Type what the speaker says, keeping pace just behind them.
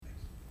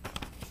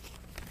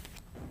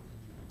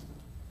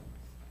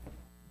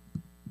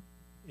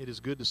It is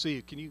good to see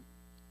you. Can you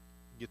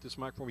get this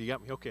microphone? You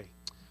got me? Okay.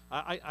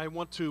 I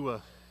want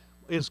to,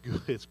 it's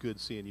good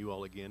seeing you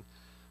all again.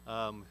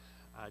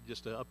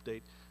 Just to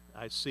update,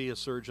 I see a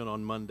surgeon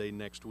on Monday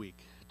next week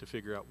to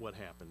figure out what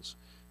happens.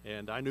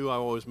 And I knew I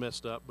always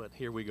messed up, but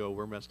here we go.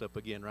 We're messed up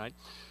again, right?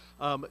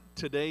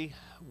 Today,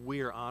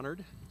 we are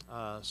honored.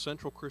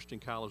 Central Christian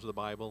College of the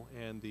Bible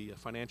and the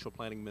Financial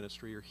Planning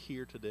Ministry are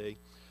here today.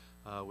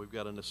 We've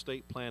got an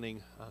estate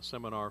planning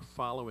seminar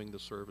following the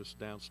service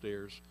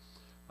downstairs.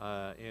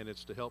 And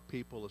it's to help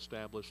people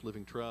establish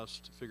living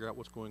trust, figure out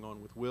what's going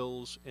on with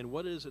wills, and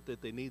what is it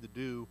that they need to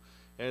do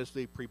as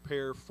they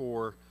prepare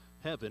for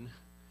heaven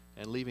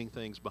and leaving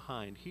things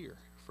behind here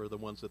for the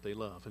ones that they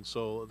love. And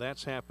so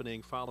that's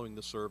happening following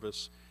the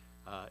service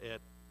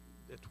at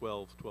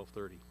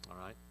 12:30, all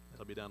right?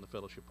 That'll be down in the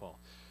fellowship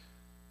hall.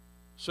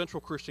 Central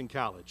Christian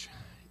College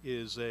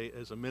is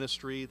a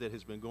ministry that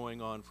has been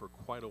going on for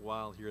quite a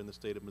while here in the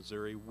state of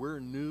Missouri. We're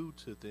new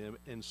to them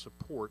in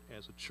support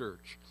as a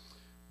church.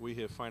 We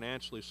have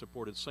financially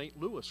supported St.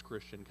 Louis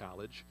Christian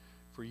College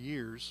for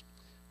years,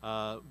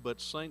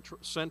 but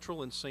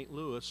Central and St.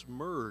 Louis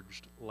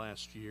merged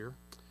last year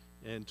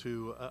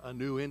into a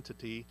new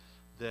entity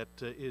that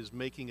is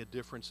making a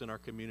difference in our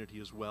community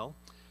as well.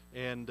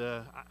 And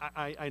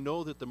I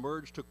know that the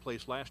merge took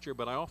place last year,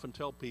 but I often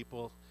tell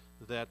people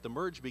that the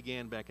merge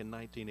began back in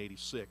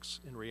 1986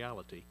 in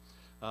reality.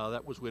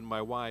 That was when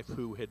my wife,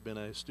 who had been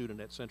a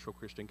student at Central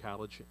Christian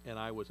College, and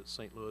I was at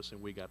St. Louis,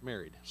 and we got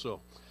married.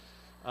 So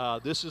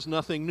this is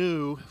nothing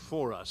new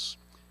for us,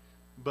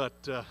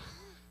 but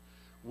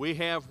we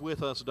have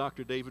with us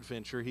Dr. David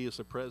Fincher. He is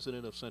the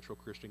president of Central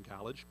Christian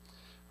College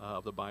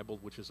of the Bible,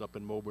 which is up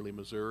in Moberly,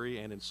 Missouri,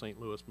 and in St.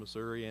 Louis,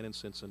 Missouri, and in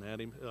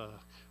Cincinnati,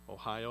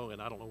 Ohio,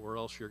 and I don't know where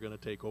else you're going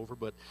to take over,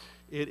 but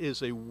it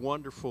is a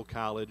wonderful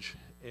college,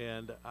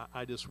 and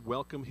I just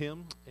welcome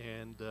him.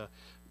 And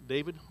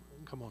David,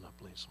 come on up,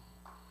 please.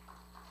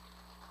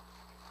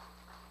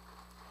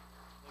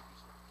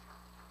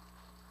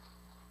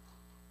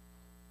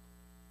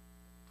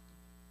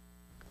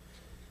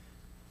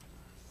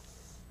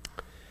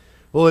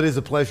 Well, it is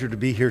a pleasure to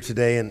be here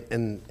today,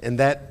 and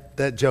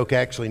that joke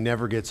actually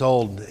never gets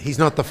old. He's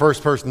not the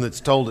first person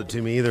that's told it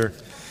to me either.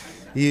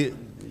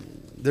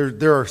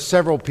 There are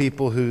several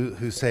people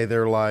who say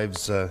their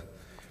lives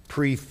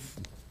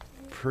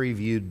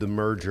previewed the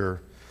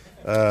merger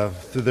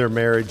through their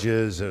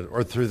marriages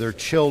or through their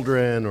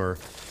children or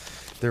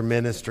their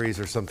ministries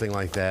or something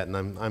like that, and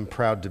I'm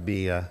proud to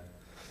be a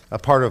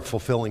part of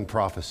fulfilling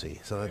prophecy.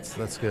 So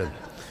that's good.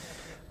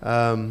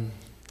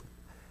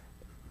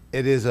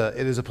 It is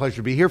a pleasure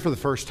to be here for the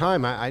first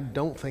time. I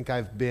don't think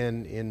I've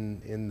been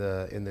in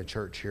the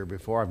church here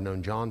before. I've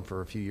known John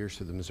for a few years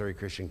through the Missouri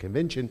Christian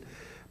Convention,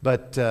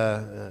 but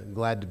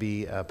glad to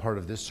be a part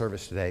of this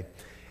service today.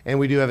 And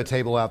we do have a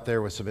table out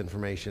there with some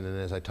information, and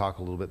as I talk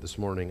a little bit this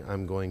morning,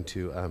 I'm going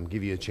to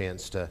give you a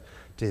chance to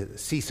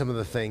see some of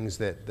the things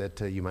that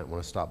you might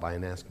want to stop by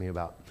and ask me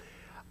about.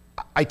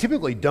 I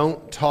typically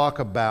don't talk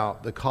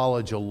about the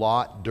college a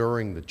lot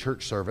during the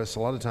church service.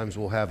 A lot of times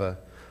we'll have a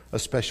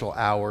special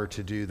hour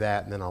to do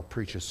that, and then I'll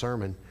preach a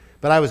sermon.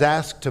 But I was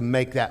asked to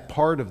make that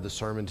part of the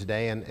sermon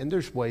today, and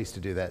there's ways to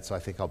do that, so I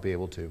think I'll be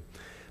able to.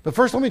 But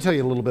first, let me tell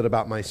you a little bit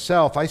about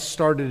myself. I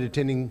started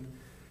attending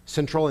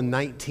Central in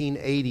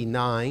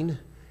 1989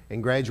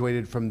 and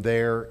graduated from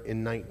there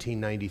in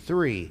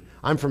 1993.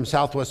 I'm from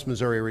Southwest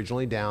Missouri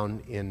originally,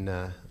 down in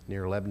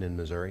near Lebanon,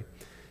 Missouri.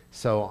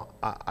 So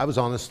I was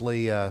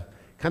honestly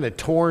kind of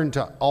torn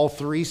to all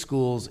three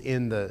schools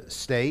in the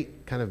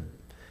state, kind of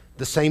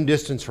the same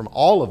distance from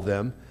all of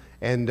them,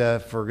 and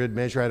for good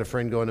measure, I had a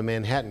friend going to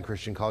Manhattan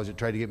Christian College that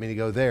tried to get me to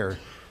go there.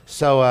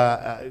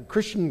 So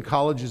Christian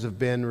colleges have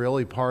been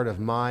really part of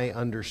my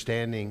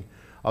understanding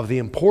of the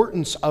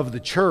importance of the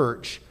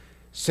church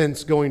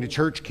since going to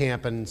church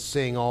camp and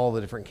seeing all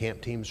the different camp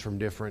teams from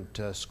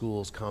different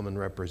schools come and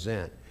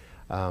represent.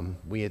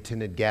 We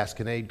attended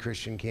Gasconade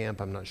Christian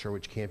Camp. I'm not sure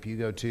which camp you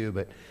go to,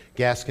 but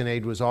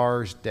Gasconade was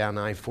ours down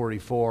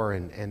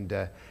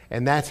I-44,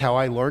 and that's how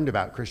I learned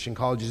about Christian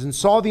colleges and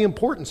saw the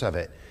importance of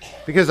it,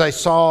 because I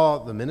saw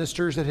the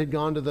ministers that had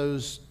gone to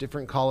those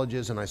different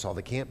colleges, and I saw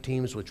the camp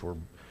teams, which were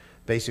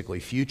basically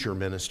future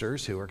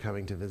ministers who were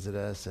coming to visit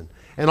us,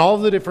 and all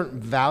of the different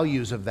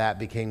values of that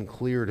became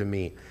clear to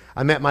me.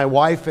 I met my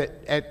wife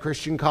at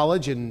Christian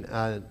College in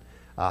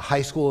a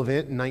high school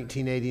event in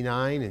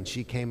 1989, and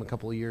she came a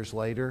couple of years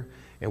later,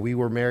 and we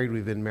were married.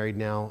 We've been married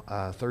now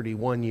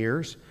 31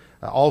 years.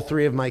 All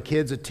three of my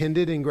kids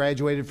attended and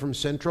graduated from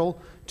Central.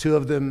 Two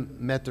of them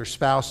met their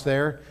spouse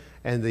there,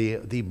 and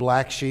the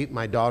black sheep,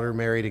 my daughter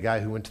married a guy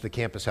who went to the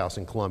campus house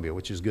in Columbia,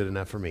 which is good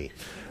enough for me.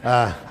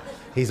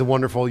 He's a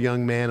wonderful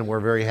young man, and we're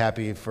very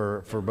happy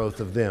for both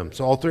of them.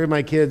 So all three of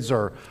my kids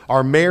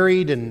are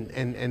married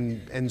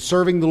and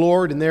serving the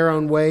Lord in their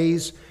own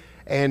ways.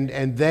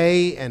 And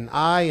they and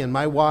I and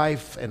my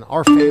wife and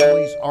our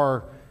families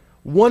are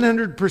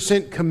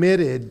 100%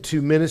 committed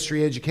to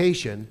ministry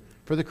education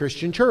for the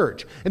Christian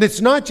church. And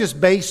it's not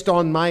just based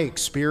on my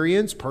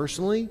experience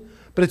personally,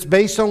 but it's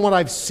based on what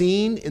I've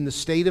seen in the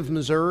state of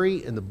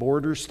Missouri, in the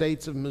border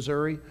states of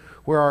Missouri,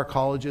 where our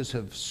colleges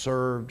have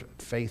served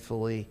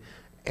faithfully,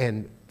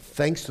 and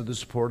thanks to the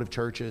support of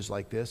churches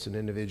like this and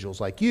individuals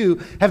like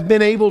you, have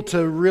been able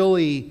to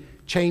really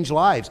change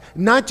lives.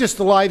 Not just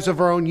the lives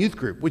of our own youth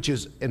group, which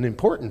is an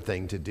important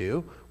thing to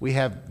do. We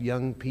have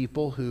young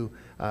people who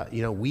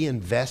we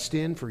invest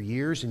in for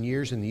years and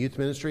years in the youth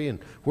ministry, and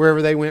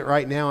wherever they went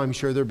right now, I'm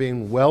sure they're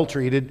being well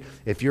treated.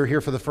 If you're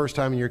here for the first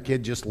time and your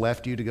kid just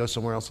left you to go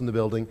somewhere else in the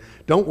building,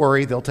 don't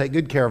worry, they'll take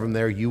good care of them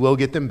there. You will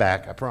get them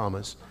back, I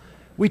promise.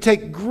 We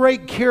take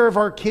great care of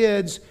our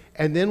kids,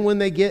 and then when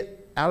they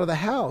get out of the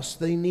house,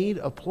 they need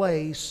a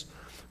place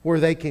where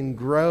they can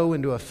grow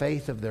into a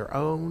faith of their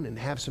own and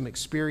have some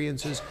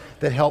experiences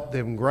that help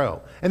them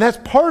grow. And that's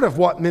part of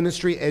what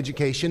ministry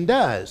education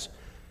does.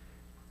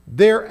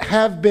 There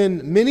have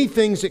been many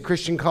things that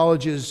Christian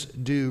colleges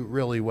do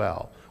really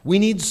well. We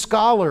need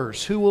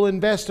scholars who will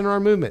invest in our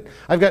movement.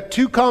 I've got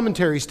 2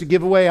 commentaries to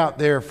give away out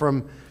there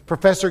from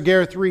Professor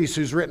Gareth Reese,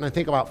 who's written, I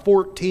think, about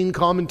 14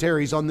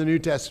 commentaries on the New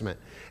Testament.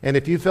 And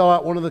if you fill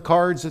out one of the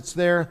cards that's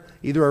there,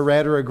 either a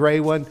red or a gray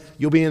one,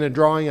 you'll be in a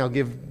drawing. I'll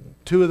give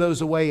 2 of those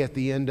away at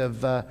the end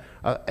of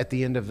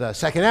the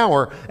second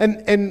hour.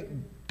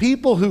 And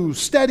people who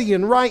study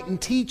and write and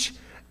teach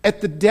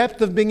at the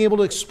depth of being able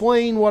to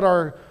explain what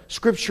our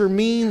Scripture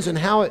means and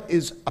how it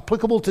is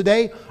applicable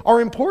today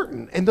are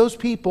important. And those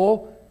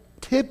people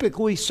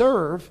typically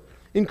serve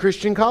in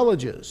Christian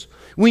colleges.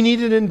 We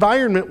need an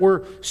environment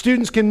where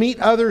students can meet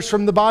others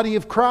from the body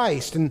of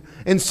Christ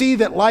and see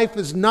that life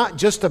is not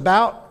just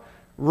about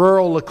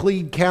rural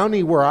Laclede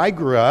County where I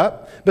grew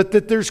up, but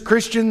that there's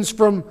Christians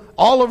from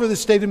all over the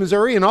state of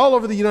Missouri and all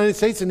over the United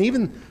States and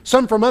even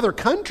some from other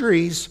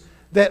countries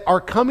that are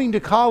coming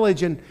to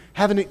college and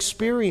have an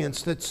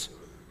experience that's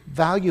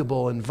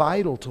valuable and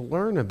vital to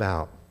learn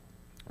about.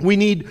 We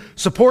need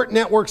support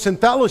networks and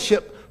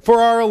fellowship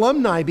for our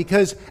alumni,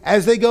 because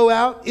as they go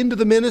out into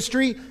the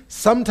ministry,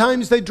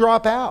 sometimes they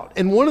drop out.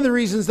 And one of the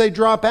reasons they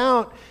drop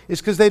out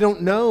is because they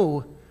don't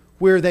know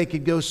where they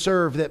could go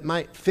serve that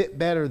might fit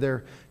better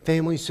their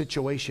family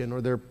situation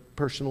or their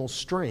personal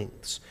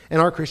strengths.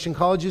 And our Christian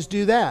colleges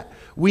do that.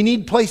 We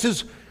need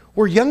places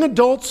where young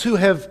adults who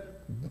have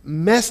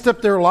messed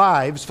up their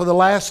lives for the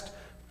last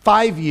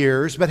 5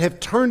 years but have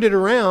turned it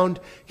around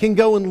can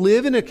go and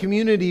live in a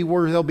community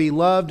where they'll be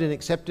loved and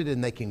accepted,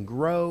 and they can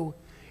grow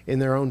in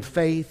their own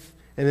faith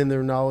and in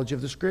their knowledge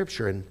of the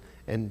Scripture.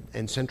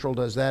 And Central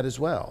does that as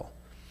well.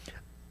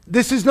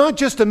 This is not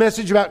just a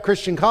message about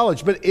Christian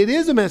college, but it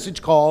is a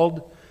message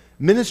called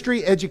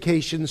Ministry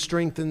Education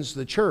Strengthens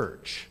the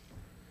Church.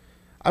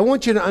 I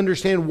want you to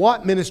understand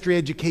what ministry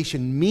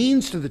education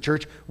means to the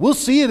church. We'll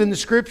see it in the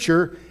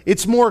Scripture.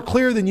 It's more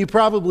clear than you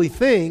probably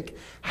think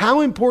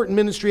how important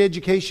ministry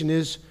education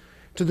is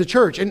to the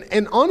church.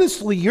 And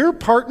honestly, your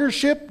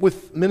partnership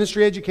with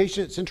ministry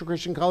education at Central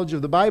Christian College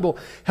of the Bible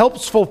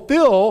helps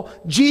fulfill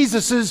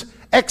Jesus'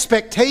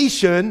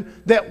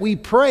 expectation that we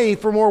pray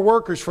for more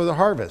workers for the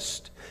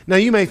harvest. Now,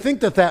 you may think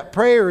that that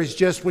prayer is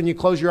just when you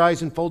close your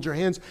eyes and fold your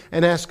hands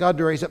and ask God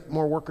to raise up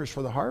more workers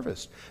for the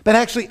harvest. But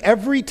actually,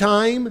 every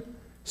time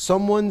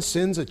someone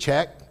sends a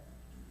check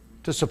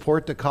to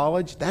support the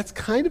college, that's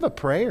kind of a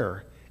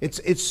prayer.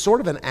 It's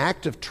sort of an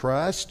act of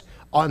trust,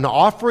 an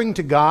offering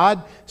to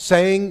God,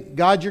 saying,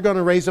 God, you're going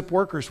to raise up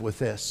workers with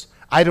this.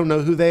 I don't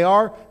know who they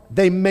are.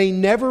 They may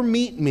never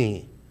meet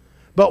me.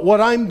 But what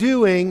I'm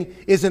doing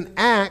is an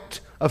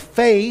act of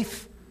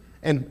faith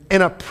and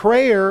a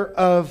prayer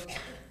of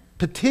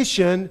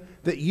petition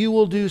that you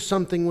will do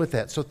something with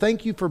that. So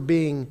thank you for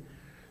being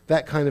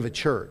that kind of a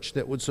church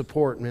that would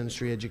support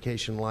ministry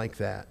education like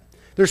that.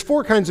 There's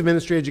 4 kinds of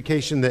ministry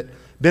education that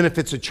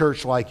benefits a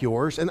church like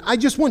yours. And I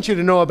just want you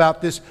to know about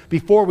this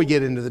before we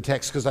get into the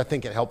text, because I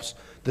think it helps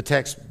the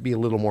text be a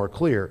little more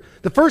clear.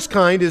 The first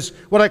kind is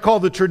what I call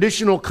the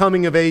traditional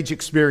coming-of-age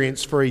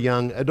experience for a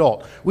young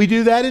adult. We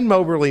do that in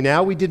Moberly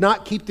now. We did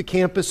not keep the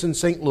campus in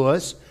St.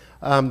 Louis.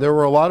 There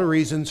were a lot of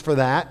reasons for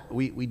that.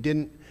 We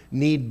didn't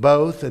need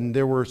both, and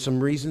there were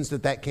some reasons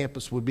that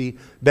campus would be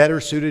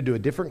better suited to a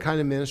different kind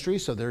of ministry.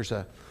 So there's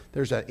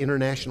an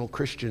international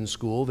Christian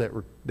school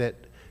that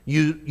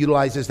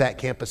utilizes that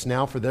campus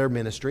now for their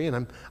ministry,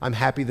 and I'm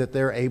happy that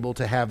they're able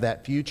to have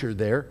that future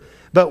there.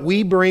 But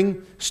we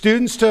bring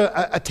students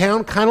to a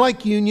town kind of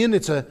like Union.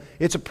 It's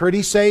a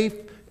pretty safe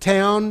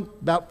town,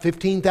 about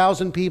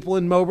 15,000 people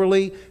in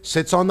Moberly,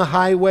 sits on the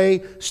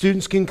highway.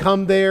 Students can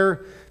come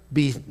there,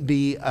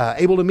 be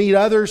able to meet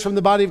others from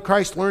the body of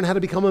Christ, learn how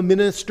to become a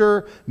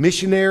minister,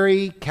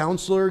 missionary,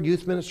 counselor,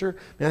 youth minister.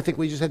 And I think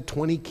we just had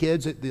 20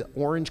 kids at the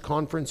Orange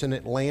Conference in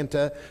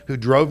Atlanta who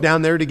drove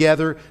down there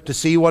together to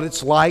see what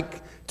it's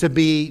like to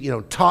be,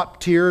 top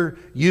tier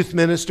youth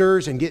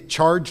ministers and get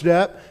charged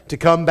up to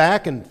come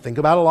back and think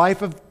about a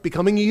life of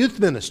becoming a youth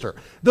minister.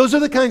 Those are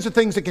the kinds of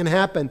things that can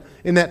happen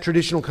in that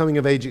traditional coming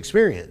of age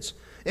experience.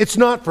 It's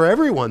not for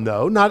everyone,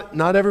 though.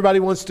 Not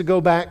everybody wants to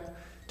go back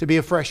to be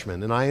a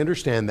freshman, and I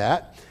understand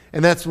that.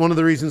 And that's one of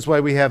the reasons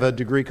why we have a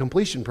degree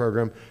completion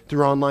program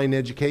through online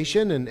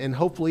education. And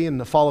hopefully in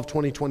the fall of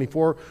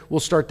 2024, we'll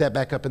start that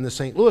back up in the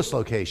St. Louis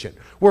location,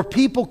 where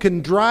people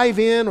can drive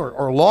in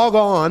or log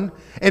on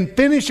and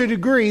finish a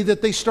degree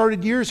that they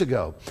started years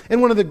ago. And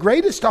one of the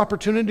greatest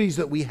opportunities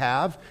that we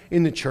have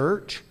in the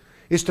church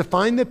is to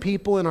find the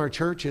people in our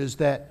churches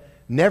that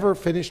never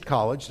finished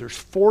college. There's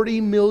 40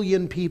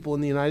 million people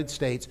in the United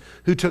States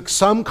who took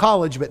some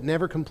college but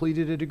never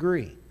completed a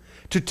degree.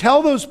 To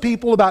tell those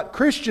people about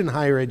Christian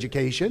higher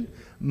education,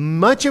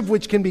 much of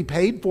which can be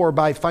paid for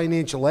by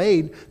financial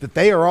aid that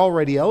they are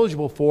already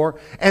eligible for,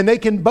 and they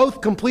can both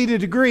complete a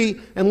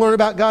degree and learn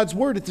about God's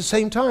Word at the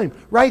same time,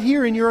 right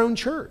here in your own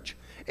church.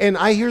 And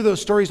I hear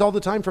those stories all the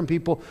time from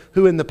people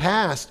who in the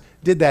past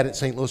did that at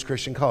St. Louis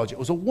Christian College. It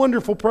was a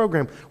wonderful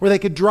program where they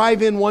could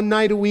drive in one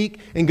night a week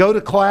and go to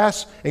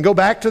class and go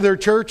back to their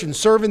church and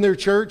serve in their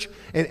church.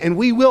 And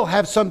we will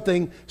have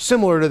something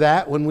similar to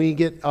that when we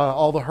get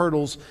all the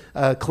hurdles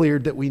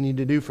cleared that we need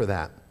to do for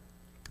that.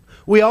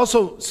 We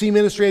also see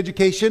ministry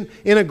education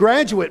in a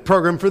graduate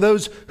program for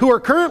those who are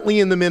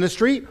currently in the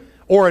ministry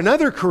or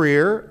another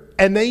career,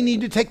 and they need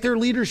to take their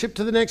leadership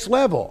to the next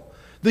level.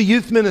 The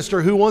youth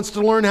minister who wants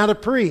to learn how to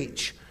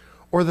preach,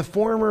 or the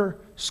former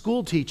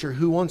school teacher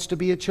who wants to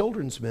be a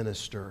children's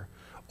minister,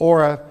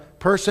 or a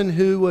person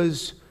who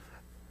was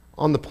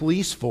on the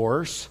police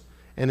force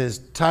and is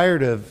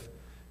tired of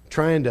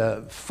trying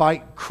to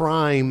fight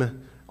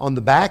crime on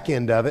the back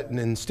end of it and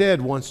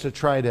instead wants to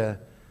try to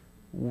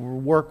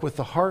work with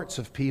the hearts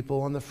of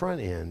people on the front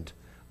end,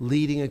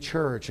 leading a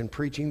church and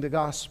preaching the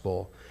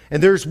gospel.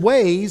 And there's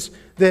ways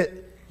that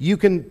you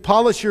can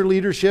polish your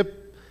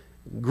leadership,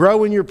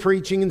 grow in your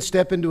preaching, and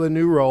step into a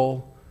new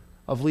role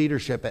of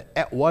leadership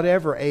at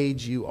whatever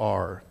age you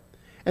are.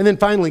 And then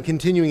finally,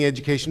 continuing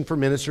education for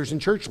ministers and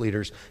church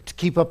leaders to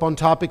keep up on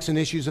topics and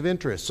issues of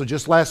interest. So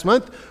just last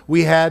month,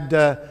 we had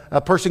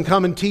a person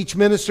come and teach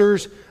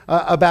ministers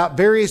about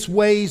various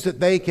ways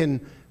that they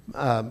can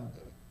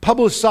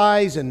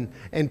publicize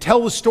and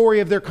tell the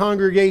story of their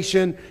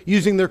congregation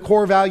using their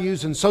core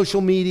values and social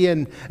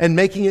media and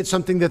making it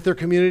something that their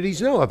communities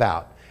know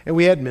about. And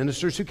we had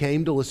ministers who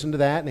came to listen to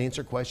that and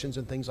answer questions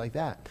and things like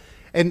that.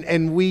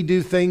 And we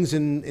do things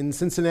in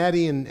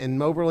Cincinnati and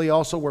Moberly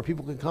also where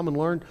people can come and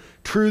learn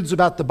truths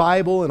about the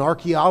Bible and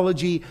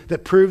archaeology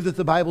that prove that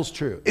the Bible's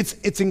true.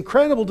 It's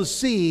incredible to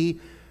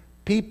see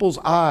people's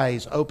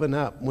eyes open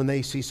up when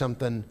they see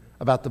something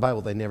about the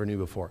Bible they never knew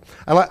before.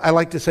 I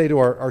like to say to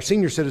our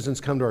senior citizens,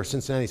 come to our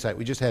Cincinnati site.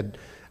 We just had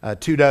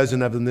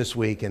 24 of them this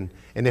week. And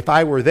if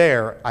I were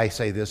there, I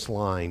say this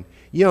line.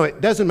 You know,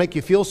 it doesn't make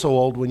you feel so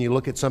old when you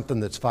look at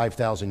something that's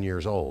 5,000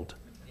 years old.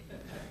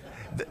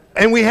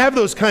 And we have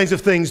those kinds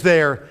of things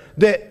there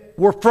that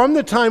were from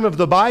the time of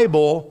the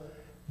Bible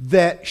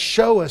that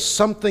show us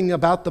something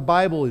about the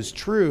Bible is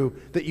true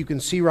that you can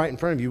see right in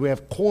front of you. We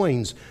have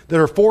coins that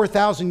are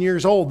 4,000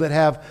 years old that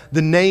have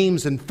the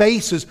names and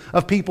faces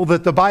of people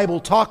that the Bible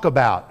talk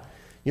about.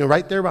 You know,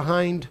 right there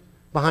behind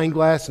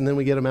glass, and then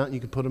we get them out and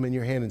you can put them in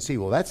your hand and see,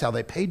 well, that's how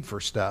they paid for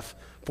stuff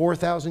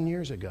 4,000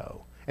 years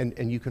ago.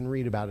 And you can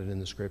read about it in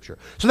the Scripture.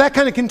 So that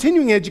kind of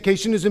continuing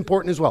education is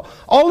important as well.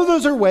 All of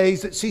those are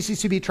ways that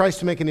CCCB tries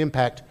to make an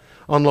impact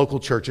on local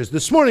churches.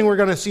 This morning we're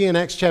going to see in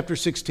Acts chapter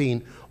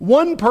 16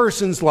 one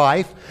person's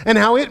life and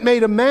how it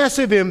made a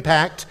massive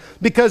impact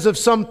because of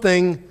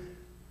something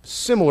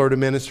similar to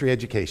ministry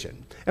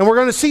education. And we're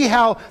going to see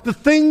how the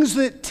things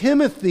that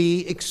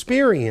Timothy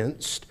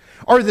experienced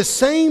are the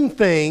same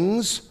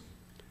things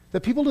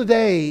that people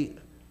today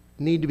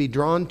need to be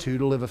drawn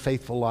to live a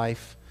faithful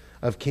life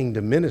of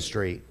kingdom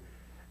ministry.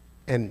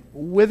 And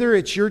whether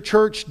it's your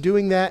church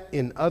doing that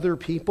in other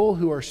people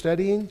who are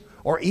studying,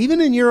 or even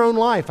in your own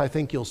life, I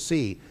think you'll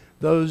see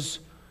those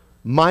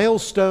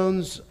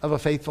milestones of a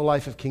faithful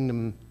life of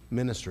kingdom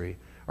ministry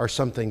are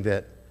something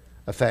that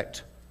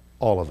affect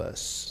all of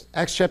us.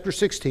 Acts chapter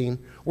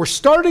 16, we're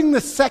starting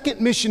the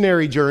second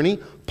missionary journey.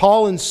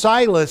 Paul and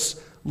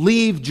Silas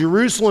leave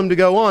Jerusalem to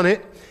go on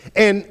it,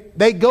 and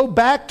they go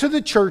back to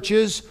the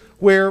churches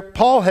where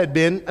Paul had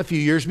been a few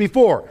years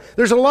before.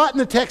 There's a lot in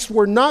the text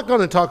we're not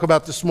going to talk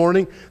about this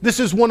morning. This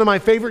is one of my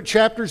favorite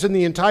chapters in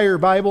the entire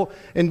Bible,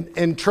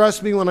 and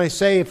trust me when I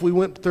say if we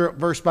went through it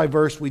verse by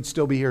verse, we'd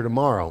still be here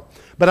tomorrow.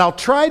 But I'll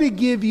try to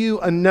give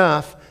you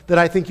enough that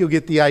I think you'll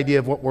get the idea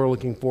of what we're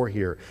looking for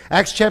here.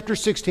 Acts chapter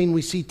 16,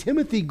 we see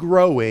Timothy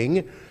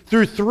growing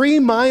through 3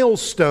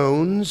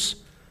 milestones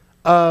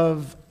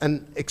of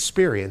an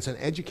experience, an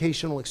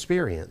educational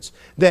experience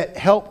that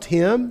helped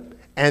him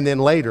and then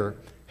later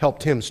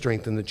helped him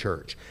strengthen the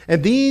church.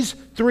 And these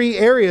 3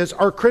 areas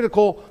are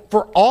critical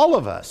for all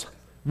of us.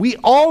 We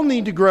all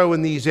need to grow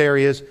in these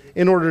areas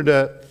in order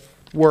to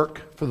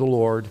work for the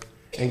Lord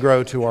and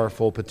grow to our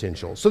full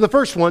potential. So the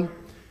first one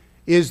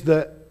is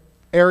the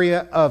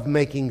area of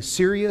making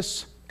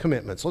serious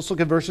commitments. Let's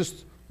look at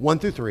verses 1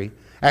 through 3,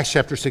 Acts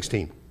chapter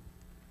 16.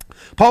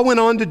 Paul went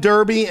on to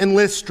Derbe and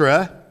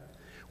Lystra,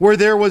 where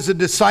there was a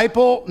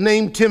disciple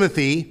named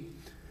Timothy,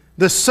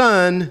 the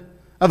son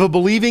of a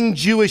believing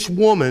Jewish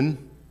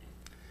woman,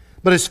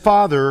 but his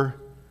father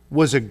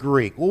was a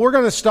Greek. Well, we're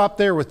going to stop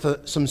there with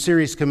some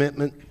serious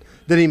commitment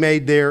that he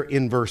made there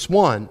in verse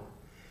 1.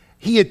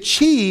 He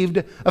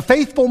achieved a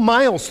faithful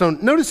milestone.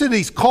 Notice that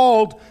he's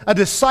called a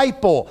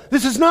disciple.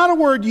 This is not a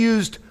word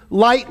used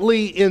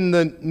lightly in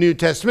the New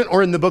Testament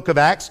or in the book of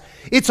Acts.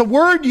 It's a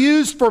word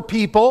used for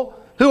people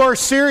who are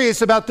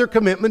serious about their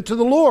commitment to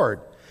the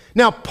Lord.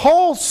 Now,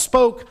 Paul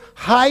spoke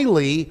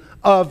highly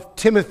of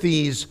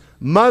Timothy's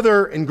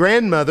mother and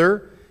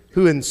grandmother,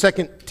 who in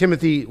 2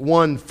 Timothy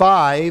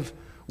 1:5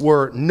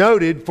 were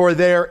noted for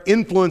their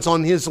influence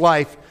on his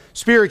life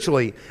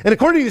spiritually. And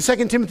according to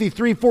 2 Timothy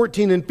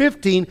 3:14 and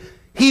 15,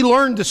 he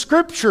learned the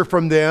scripture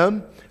from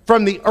them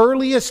from the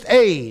earliest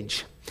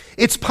age.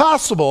 It's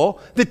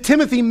possible that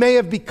Timothy may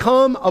have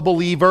become a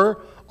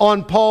believer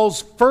on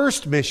Paul's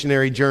first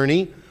missionary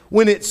journey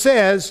when it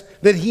says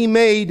that he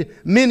made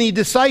many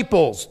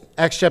disciples.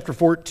 Acts chapter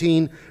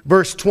 14,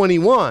 verse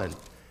 21.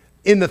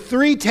 In the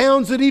 3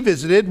 towns that he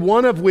visited,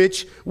 two of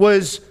which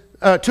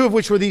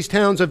were these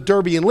towns of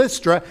Derbe and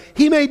Lystra,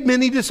 he made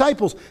many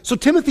disciples. So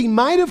Timothy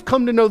might have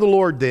come to know the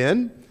Lord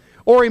then,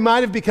 or he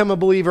might have become a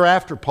believer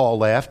after Paul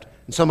left,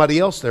 and somebody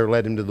else there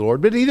led him to the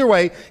Lord. But either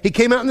way, he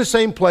came out in the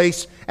same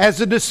place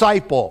as a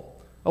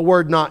disciple, a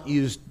word not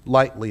used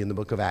lightly in the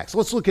book of Acts.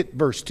 Let's look at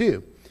verse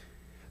 2.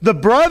 The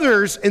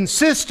brothers and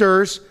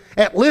sisters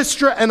at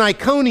Lystra and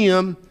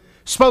Iconium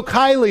spoke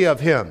highly of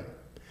him.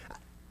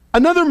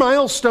 Another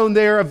milestone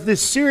there of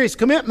this serious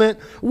commitment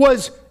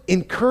was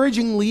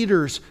encouraging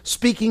leaders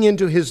speaking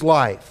into his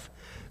life.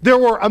 There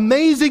were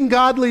amazing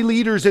godly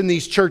leaders in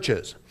these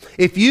churches.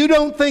 If you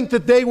don't think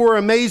that they were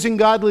amazing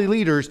godly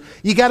leaders,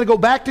 you got to go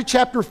back to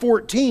chapter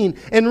 14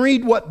 and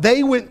read what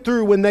they went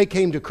through when they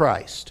came to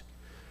Christ.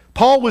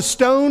 Paul was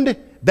stoned,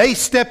 they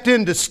stepped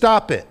in to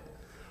stop it.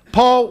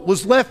 Paul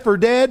was left for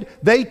dead,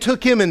 they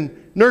took him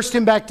and nursed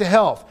him back to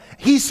health.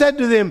 He said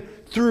to them,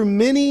 through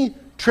many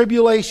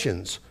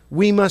tribulations,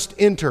 we must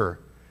enter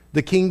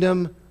the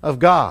kingdom of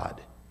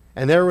God.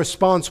 And their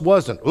response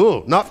wasn't,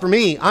 "Ooh, not for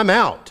me, I'm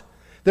out."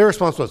 Their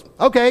response was,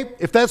 "Okay,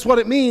 if that's what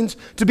it means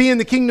to be in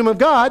the kingdom of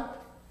God,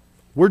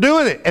 we're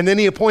doing it." And then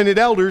he appointed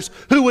elders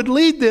who would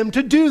lead them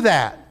to do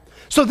that.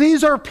 So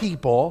these are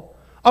people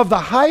of the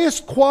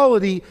highest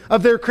quality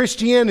of their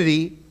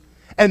Christianity,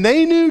 and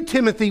they knew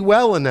Timothy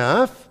well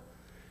enough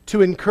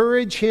to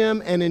encourage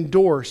him and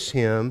endorse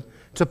him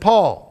to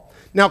Paul.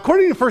 Now,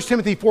 according to 1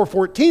 Timothy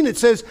 4:14, it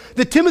says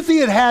that Timothy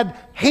had had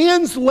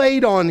hands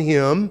laid on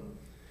him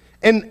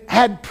and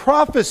had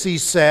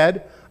prophecies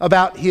said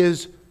about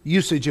his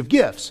usage of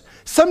gifts.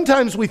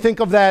 Sometimes we think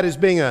of that as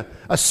being a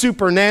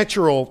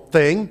supernatural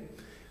thing,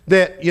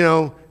 that,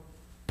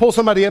 pull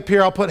somebody up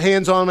here, I'll put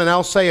hands on them, and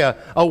I'll say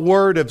a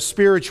word of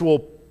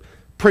spiritual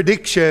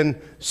prediction.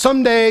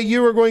 Someday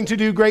you are going to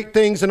do great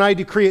things, and I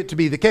decree it to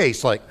be the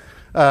case, like,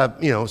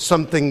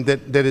 something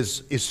that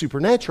is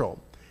supernatural.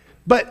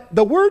 But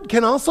the word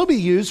can also be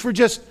used for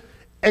just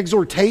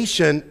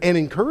exhortation and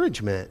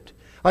encouragement.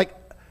 Like,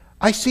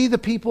 I see the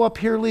people up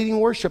here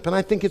leading worship, and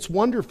I think it's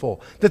wonderful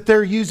that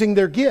they're using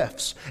their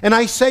gifts. And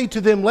I say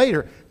to them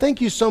later, thank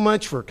you so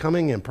much for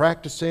coming and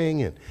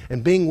practicing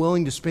and being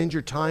willing to spend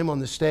your time on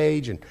the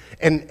stage.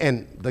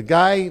 And the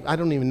guy, I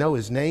don't even know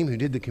his name, who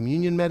did the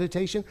communion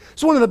meditation,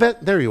 it's one of the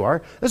best, there you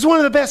are. It's one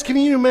of the best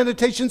communion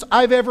meditations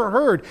I've ever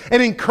heard.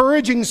 And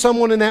encouraging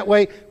someone in that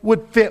way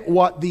would fit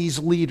what these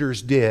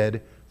leaders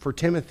did for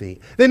Timothy.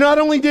 They not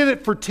only did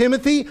it for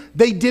Timothy,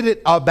 they did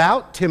it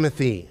about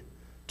Timothy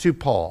to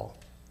Paul,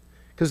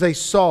 because they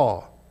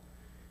saw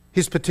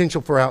his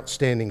potential for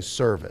outstanding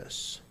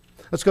service.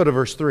 Let's go to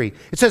verse 3.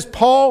 It says,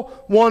 Paul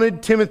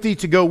wanted Timothy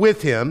to go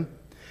with him,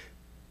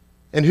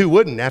 and who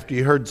wouldn't after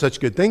you heard such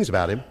good things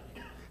about him?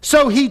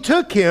 So he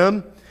took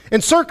him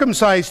and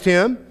circumcised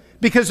him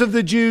because of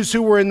the Jews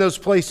who were in those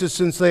places,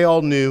 since they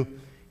all knew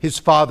his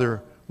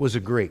father was a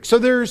Greek. So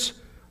there's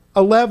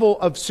a level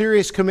of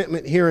serious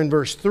commitment here in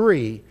verse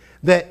 3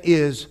 that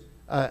is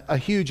a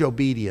huge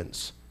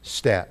obedience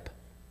step.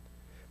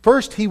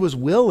 First, he was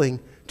willing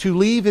to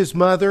leave his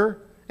mother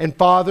and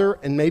father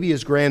and maybe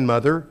his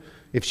grandmother,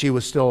 if she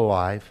was still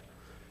alive,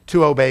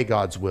 to obey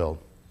God's will.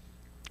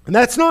 And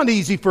that's not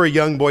easy for a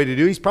young boy to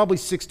do. He's probably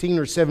 16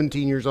 or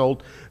 17 years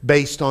old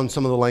based on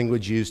some of the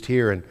language used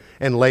here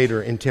and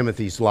later in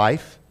Timothy's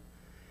life.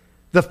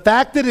 The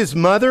fact that his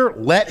mother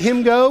let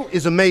him go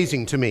is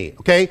amazing to me,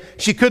 okay?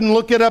 She couldn't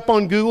look it up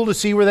on Google to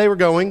see where they were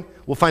going.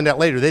 We'll find out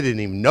later they didn't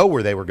even know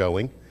where they were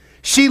going.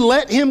 She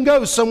let him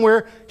go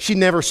somewhere. She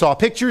never saw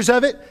pictures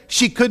of it.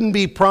 She couldn't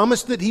be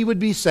promised that he would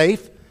be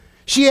safe.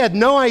 She had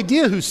no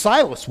idea who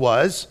Silas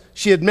was.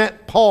 She had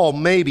met Paul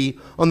maybe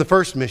on the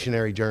first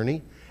missionary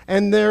journey.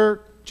 And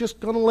they're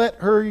just going to let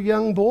her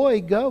young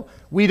boy go.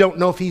 We don't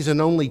know if he's an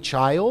only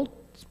child.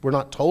 We're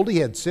not told he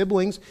had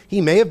siblings.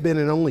 He may have been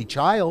an only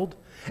child.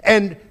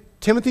 And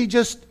Timothy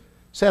just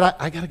said,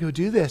 I got to go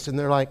do this. And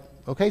they're like,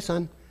 okay,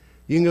 son,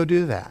 you can go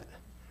do that.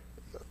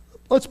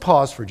 Let's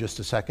pause for just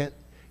a second.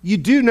 You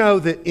do know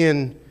that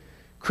in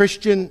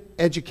Christian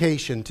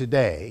education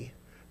today,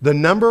 the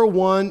number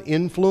one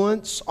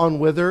influence on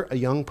whether a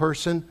young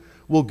person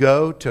will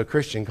go to a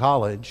Christian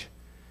college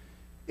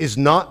is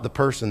not the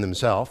person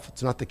themselves.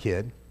 It's not the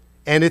kid.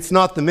 And it's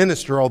not the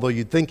minister, although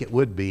you'd think it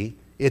would be.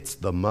 It's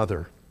the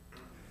mother.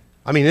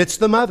 I mean, it's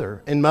the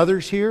mother. And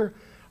mothers here,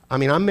 I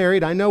mean, I'm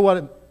married. I know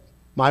what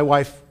my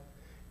wife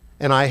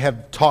and I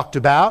have talked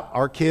about.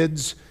 Our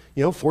kids,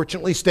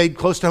 fortunately stayed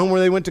close to home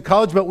where they went to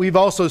college, but we've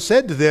also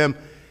said to them,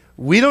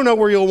 we don't know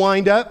where you'll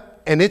wind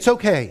up, and it's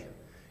okay.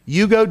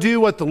 You go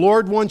do what the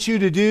Lord wants you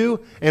to do,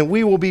 and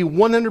we will be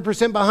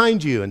 100%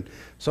 behind you. And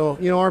so,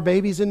 our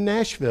baby's in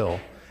Nashville,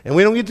 and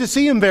we don't get to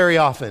see him very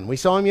often. We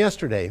saw him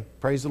yesterday.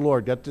 Praise the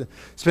Lord. Got to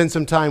spend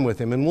some time with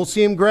him, and we'll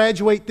see him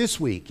graduate this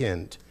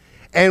weekend.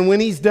 And when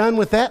he's done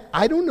with that,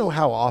 I don't know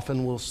how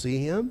often we'll see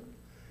him,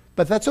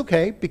 but that's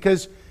okay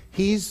because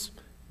he's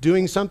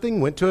doing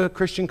something, went to a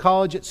Christian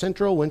college at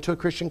Central, went to a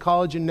Christian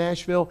college in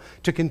Nashville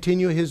to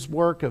continue his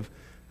work of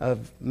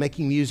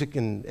making music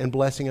and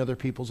blessing other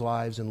people's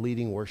lives and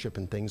leading worship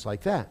and things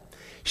like that.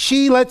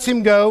 She lets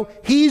him go.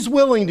 He's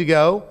willing to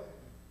go.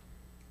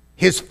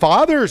 His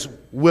father's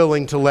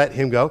willing to let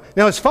him go.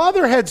 Now, his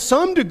father had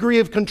some degree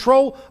of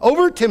control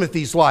over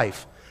Timothy's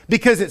life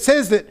because it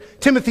says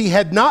that Timothy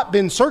had not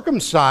been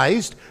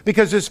circumcised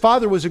because his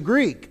father was a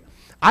Greek.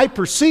 I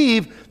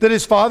perceive that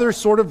his father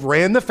sort of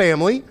ran the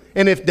family,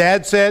 and if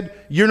dad said,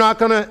 you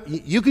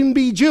can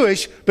be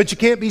Jewish, but you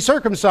can't be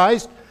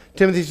circumcised,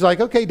 Timothy's like,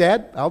 okay,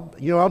 Dad,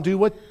 I'll do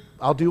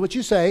what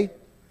you say.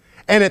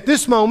 And at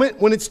this moment,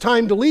 when it's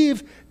time to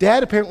leave,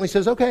 Dad apparently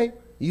says, okay,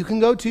 you can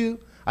go too.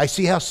 I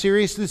see how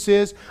serious this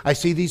is. I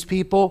see these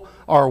people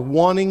are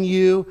wanting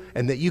you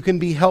and that you can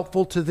be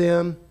helpful to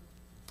them.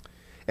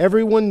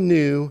 Everyone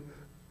knew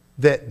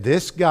that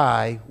this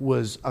guy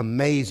was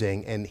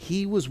amazing and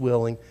he was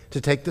willing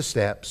to take the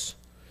steps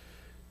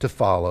to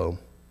follow.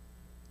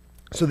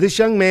 So this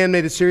young man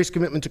made a serious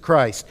commitment to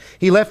Christ.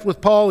 He left with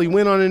Paul. He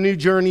went on a new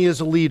journey as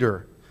a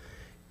leader.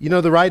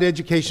 The right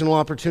educational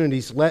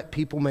opportunities let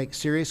people make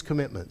serious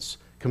commitments.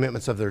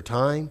 Commitments of their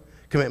time,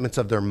 commitments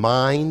of their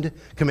mind,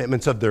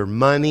 commitments of their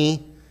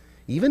money,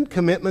 even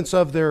commitments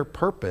of their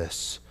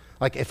purpose.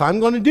 Like, if I'm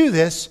going to do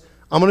this,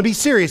 I'm going to be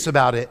serious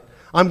about it.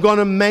 I'm going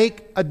to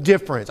make a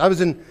difference. I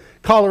was in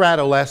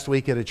Colorado last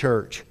week at a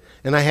church,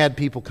 and I had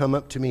people come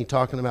up to me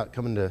talking about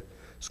coming to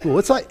school.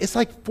 It's like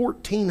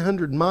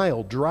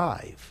 1,400-mile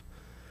drive.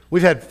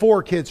 We've had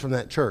 4 kids from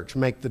that church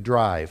make the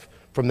drive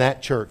from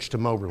that church to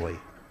Moberly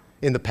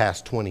in the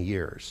past 20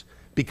 years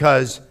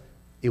because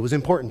it was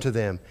important to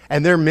them.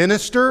 And their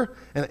minister,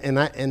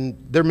 and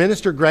their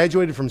minister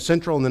graduated from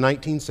Central in the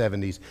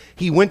 1970s.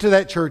 He went to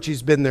that church.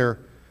 He's been there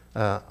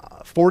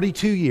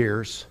 42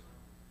 years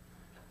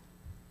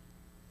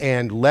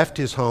and left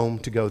his home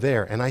to go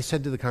there. And I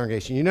said to the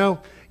congregation,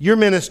 your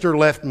minister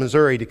left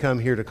Missouri to come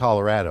here to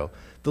Colorado.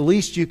 The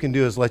least you can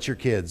do is let your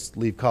kids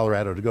leave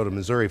Colorado to go to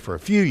Missouri for a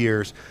few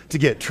years to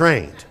get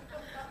trained.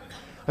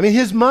 I mean,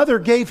 his mother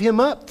gave him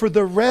up for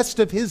the rest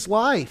of his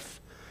life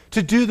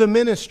to do the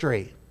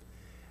ministry.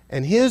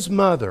 And his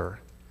mother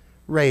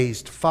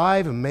raised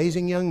 5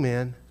 amazing young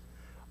men,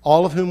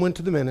 all of whom went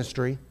to the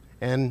ministry,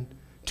 and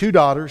 2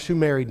 daughters who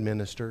married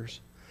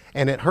ministers.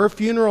 And at her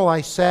funeral,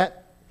 I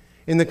sat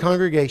in the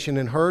congregation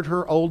and heard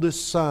her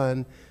oldest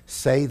son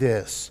say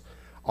this: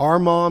 our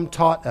mom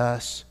taught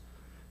us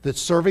that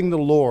serving the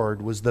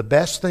Lord was the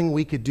best thing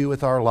we could do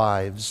with our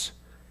lives,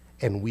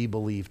 and we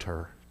believed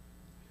her.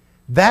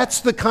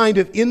 That's the kind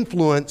of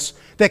influence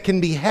that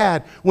can be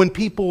had when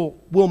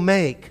people will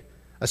make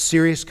a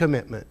serious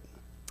commitment.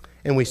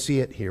 And we see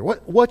it here.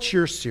 What's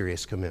your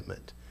serious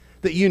commitment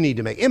that you need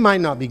to make? It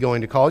might not be going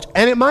to college,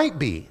 and it might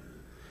be.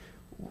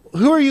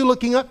 Who are you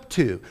looking up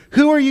to?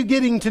 Who are you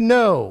getting to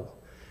know?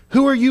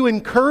 Who are you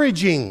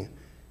encouraging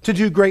to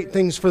do great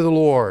things for the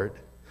Lord?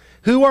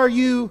 Who are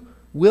you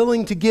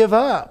willing to give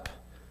up,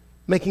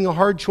 making a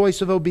hard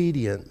choice of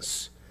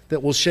obedience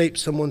that will shape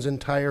someone's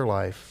entire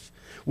life?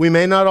 We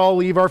may not all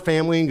leave our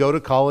family and go to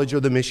college or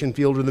the mission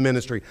field or the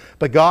ministry,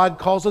 but God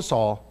calls us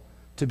all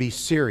to be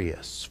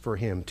serious for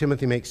Him.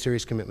 Timothy makes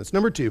serious commitments.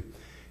 Number 2,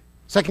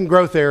 second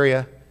growth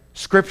area,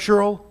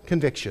 scriptural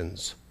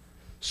convictions.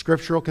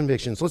 Scriptural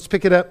convictions. Let's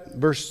pick it up,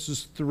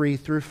 verses 3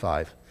 through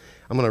 5.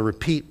 I'm going to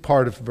repeat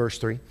part of verse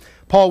 3.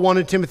 Paul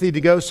wanted Timothy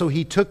to go, so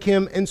he took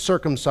him and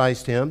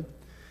circumcised him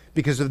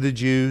because of the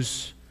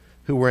Jews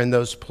who were in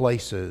those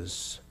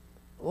places.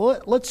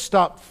 Let's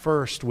stop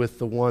first with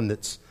the one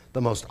that's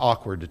the most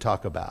awkward to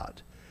talk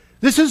about.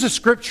 This is a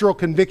scriptural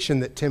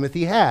conviction that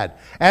Timothy had.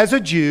 As a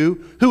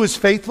Jew who was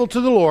faithful to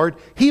the Lord,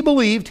 he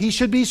believed he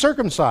should be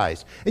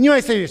circumcised. And you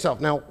might say to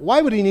yourself, now, why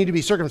would he need to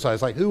be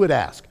circumcised? Like, who would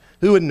ask?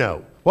 Who would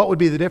know? What would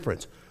be the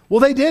difference? Well,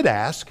 they did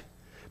ask,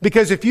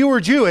 because if you were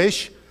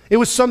Jewish, it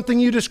was something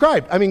you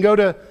described. I mean, go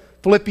to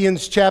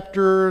Philippians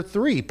chapter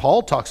 3.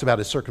 Paul talks about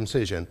his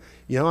circumcision.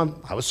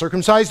 I was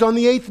circumcised on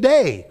the 8th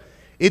day.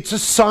 It's a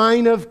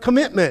sign of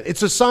commitment.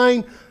 It's a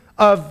sign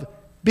of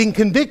being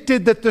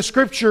convicted that the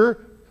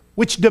scripture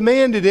which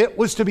demanded it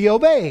was to be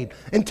obeyed.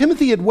 And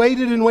Timothy had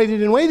waited and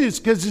waited and waited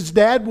because his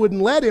dad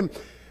wouldn't let him.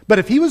 But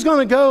if he was going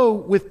to go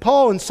with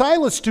Paul and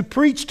Silas to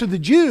preach to the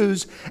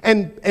Jews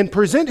and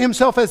present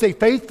himself as a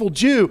faithful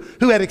Jew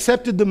who had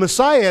accepted the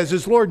Messiah as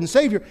his Lord and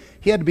Savior,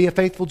 he had to be a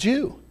faithful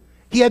Jew.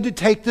 He had to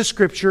take the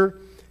Scripture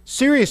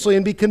seriously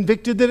and be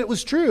convicted that it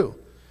was true.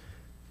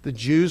 The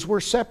Jews were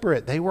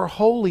separate. They were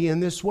holy in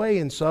this way.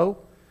 And so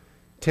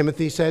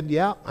Timothy said,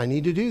 yeah, I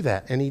need to do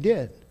that. And he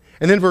did.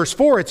 And then verse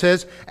 4, it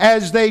says,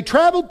 as they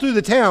traveled through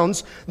the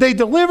towns, they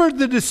delivered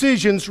the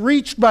decisions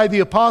reached by the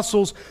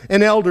apostles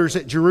and elders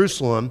at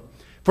Jerusalem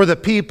for the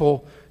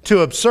people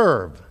to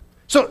observe.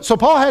 So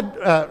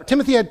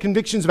Timothy had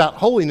convictions about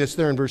holiness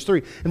there in verse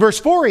 3. In verse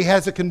 4, he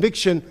has a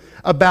conviction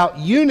about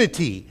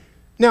unity.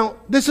 Now,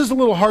 this is a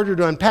little harder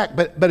to unpack,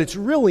 but it's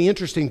really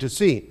interesting to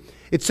see.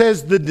 It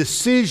says the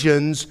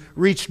decisions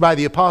reached by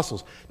the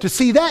apostles. To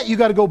see that, you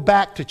got to go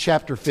back to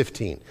chapter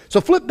 15.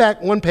 So flip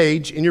back one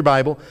page in your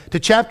Bible to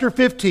chapter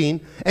 15,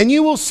 and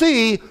you will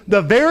see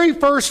the very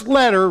first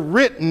letter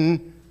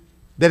written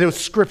that it was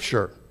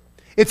Scripture.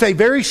 It's a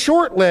very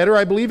short letter.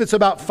 I believe it's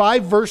about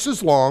 5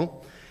 verses long.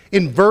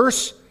 In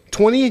verse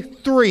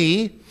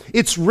 23,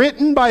 it's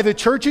written by the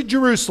church at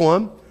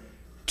Jerusalem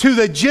to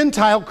the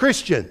Gentile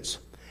Christians.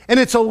 And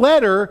it's a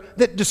letter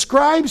that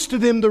describes to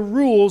them the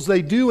rules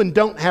they do and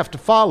don't have to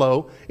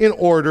follow in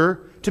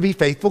order to be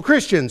faithful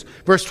Christians.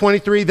 Verse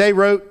 23, they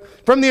wrote,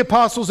 from the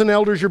apostles and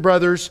elders, your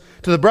brothers,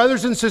 to the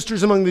brothers and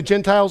sisters among the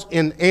Gentiles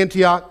in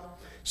Antioch,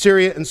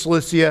 Syria, and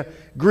Cilicia,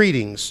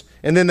 greetings.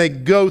 And then they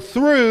go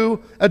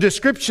through a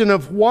description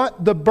of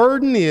what the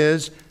burden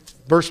is.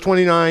 Verse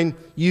 29,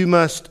 you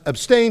must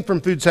abstain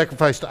from food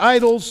sacrificed to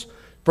idols,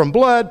 from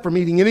blood, from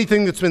eating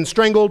anything that's been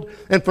strangled,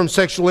 and from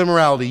sexual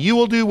immorality. You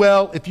will do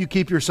well if you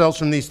keep yourselves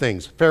from these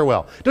things.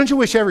 Farewell. Don't you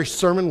wish every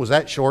sermon was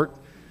that short?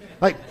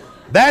 Like,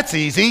 that's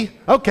easy.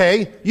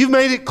 Okay, you've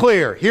made it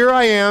clear. Here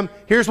I am.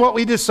 Here's what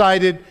we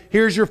decided.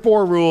 Here's your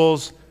 4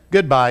 rules.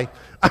 Goodbye.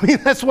 I mean,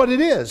 that's what it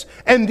is.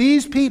 And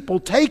these people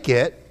take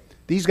it,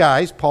 these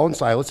guys, Paul and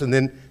Silas, and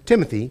then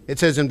Timothy. It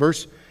says in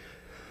verse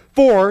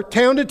 4,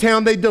 town to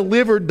town, they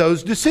delivered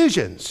those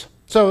decisions.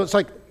 So it's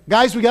like,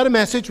 guys, we got a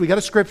message. We got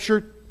a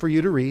scripture for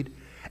you to read.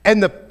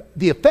 And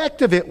the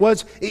effect of it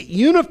was it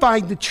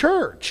unified the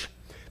church.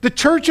 The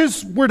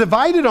churches were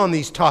divided on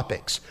these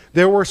topics.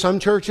 There were some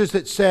churches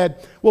that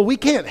said, well, we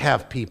can't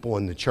have people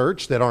in the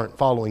church that aren't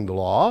following the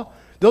law.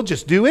 They'll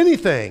just do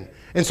anything.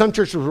 And some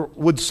churches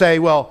would say,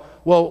 well,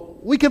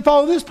 we can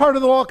follow this part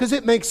of the law because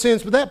it makes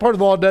sense, but that part of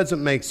the law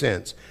doesn't make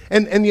sense.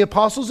 And the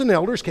apostles and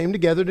elders came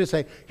together to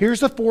say, here's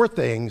the 4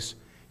 things.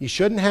 You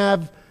shouldn't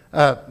have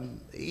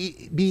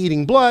be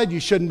eating blood. You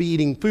shouldn't be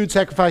eating food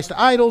sacrificed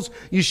to idols.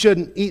 You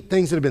shouldn't eat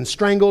things that have been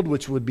strangled,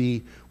 which would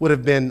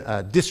have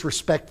been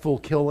disrespectful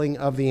killing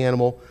of the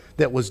animal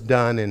that was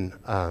done in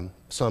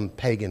some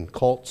pagan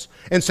cults,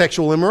 and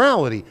sexual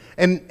immorality.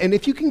 And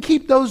if you can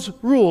keep those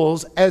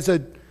rules as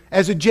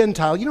a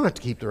Gentile, you don't have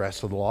to keep the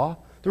rest of the law.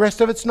 The rest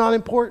of it's not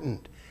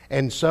important.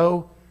 And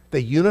so they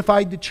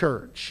unified the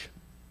church.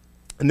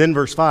 And then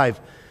verse 5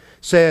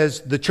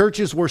 says, the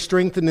churches were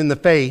strengthened in the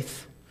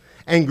faith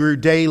and grew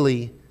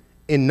daily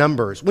in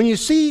numbers. When you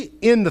see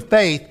in the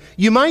faith,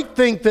 you might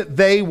think that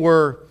they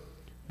were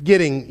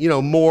getting,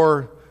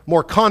 more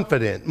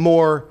confident,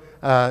 more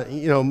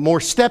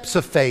steps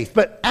of faith.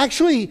 But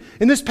actually,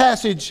 in this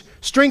passage,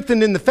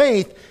 strengthened in the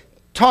faith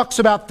talks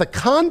about the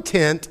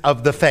content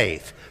of the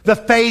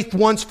faith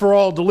once for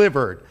all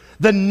delivered,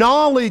 the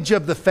knowledge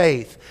of the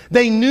faith.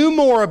 They knew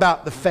more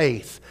about the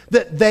faith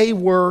that they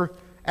were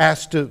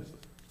asked to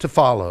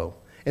follow.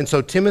 And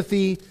so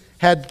Timothy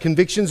had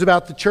convictions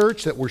about the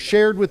church that were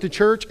shared with the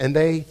church, and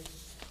they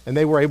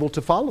were able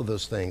to follow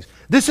those things.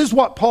 This is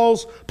what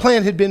Paul's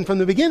plan had been from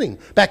the beginning.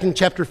 Back in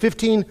chapter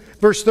 15,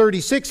 verse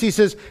 36, he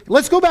says,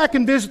 let's go back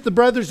and visit the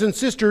brothers and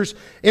sisters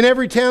in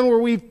every town where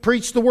we've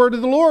preached the word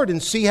of the Lord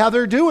and see how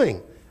they're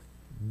doing.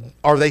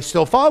 Are they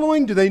still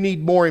following? Do they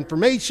need more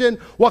information?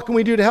 What can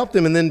we do to help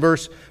them? And then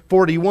verse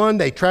 41,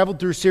 they traveled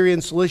through Syria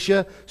and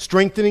Cilicia,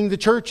 strengthening the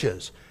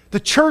churches. The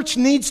church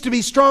needs to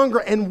be stronger,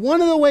 and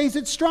one of the ways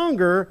it's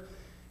stronger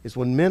is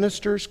when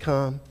ministers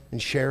come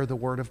and share the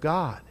Word of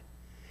God.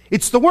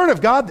 It's the Word of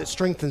God that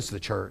strengthens the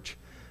church,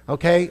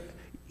 okay?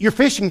 Your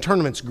fishing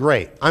tournament's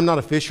great. I'm not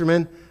a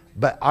fisherman,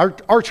 but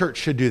our church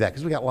should do that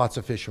because we got lots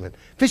of fishermen.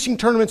 Fishing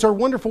tournaments are a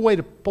wonderful way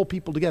to pull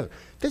people together.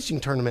 Fishing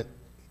tournament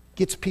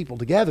gets people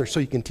together so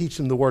you can teach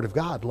them the Word of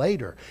God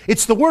later.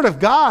 It's the Word of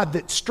God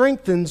that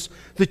strengthens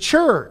the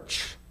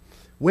church.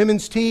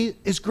 Women's tea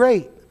is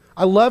great.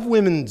 I love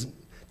women's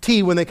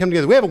tea when they come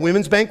together. We have a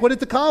women's banquet at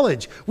the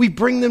college. We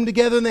bring them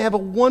together and they have a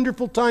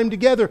wonderful time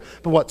together.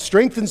 But what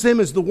strengthens them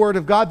is the Word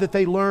of God that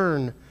they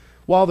learn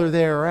while they're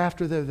there or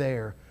after they're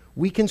there.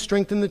 We can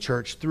strengthen the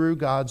church through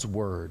God's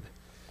Word.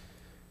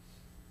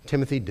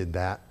 Timothy did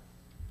that.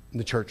 And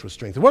the church was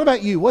strengthened. What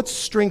about you? What's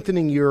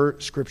strengthening your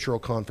scriptural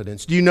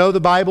confidence? Do you know the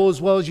Bible as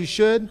well as you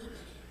should?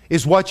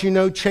 Is what you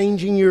know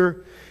changing your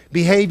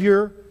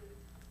behavior?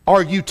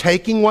 Are you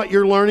taking what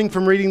you're learning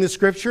from reading the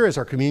Scripture, as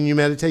our communion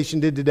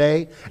meditation did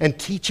today, and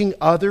teaching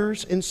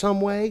others in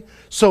some way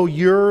so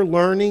your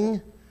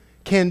learning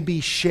can be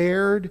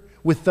shared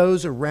with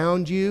those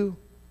around you?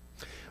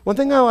 One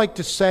thing I like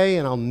to say,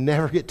 and I'll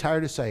never get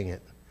tired of saying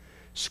it,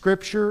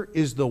 Scripture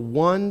is the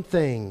one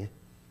thing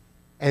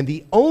and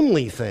the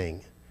only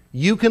thing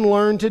you can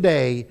learn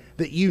today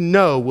that you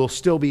know will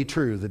still be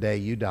true the day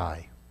you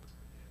die.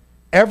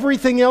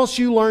 Everything else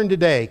you learn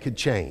today could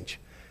change.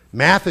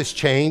 Math has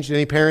changed.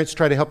 Any parents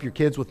try to help your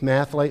kids with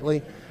math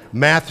lately?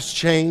 Math's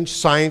changed,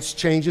 science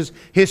changes,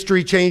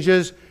 history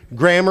changes,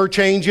 grammar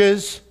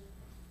changes,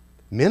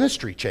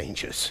 ministry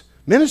changes.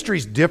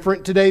 Ministry's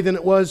different today than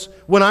it was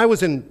when I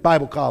was in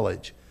Bible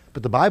college,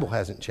 but the Bible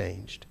hasn't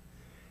changed.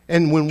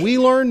 And when we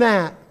learn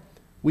that,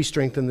 we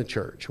strengthen the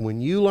church.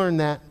 When you learn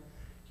that,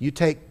 you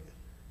take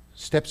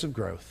steps of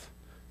growth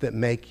that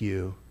make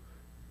you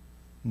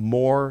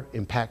more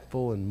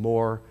impactful and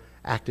more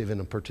active in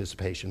a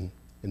participation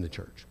in the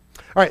church.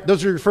 All right,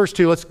 those are your first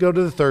two. Let's go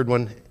to the third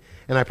one,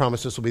 and I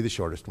promise this will be the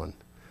shortest one.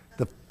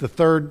 The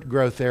third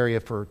growth area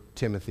for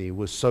Timothy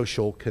was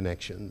social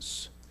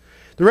connections.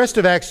 The rest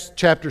of Acts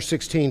chapter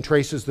 16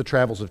 traces the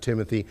travels of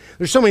Timothy.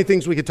 There's so many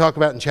things we could talk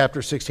about in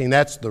chapter 16.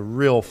 That's the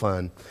real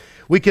fun.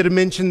 We could have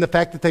mentioned the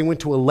fact that they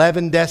went to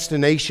 11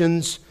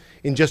 destinations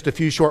in just a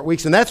few short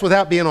weeks, and that's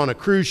without being on a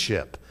cruise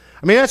ship.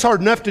 I mean, that's hard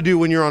enough to do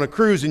when you're on a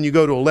cruise and you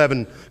go to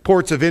 11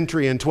 ports of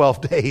entry in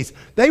 12 days.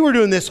 They were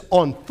doing this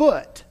on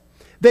foot.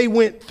 They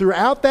went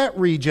throughout that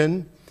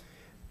region.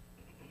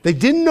 They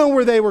didn't know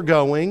where they were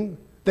going.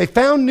 They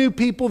found new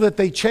people that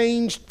they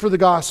changed for the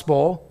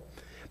gospel.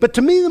 But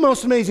to me, the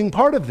most amazing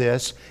part of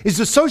this is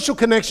the social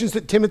connections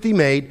that Timothy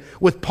made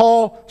with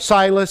Paul,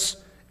 Silas,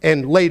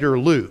 and later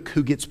Luke,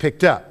 who gets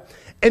picked up.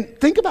 And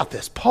think about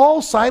this.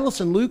 Paul, Silas,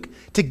 and Luke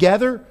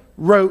together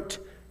wrote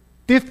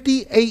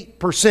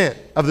 58%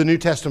 of the New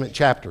Testament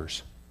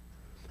chapters.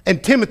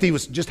 And Timothy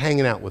was just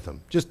hanging out with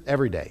them, just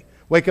every day.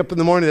 Wake up in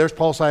the morning, there's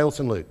Paul,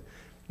 Silas, and Luke.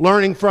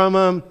 Learning from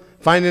them,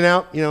 finding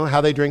out, how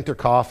they drink their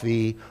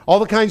coffee, all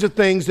the kinds of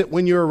things that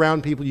when you're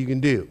around people you can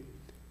do.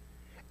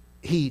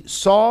 He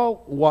saw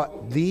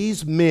what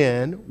these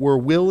men were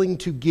willing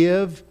to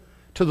give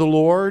to the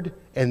Lord,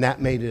 and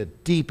that made a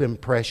deep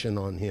impression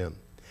on him.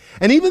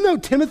 And even though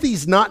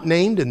Timothy's not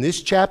named in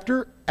this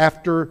chapter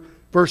after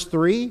verse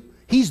 3,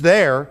 he's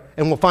there,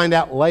 and we'll find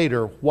out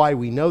later why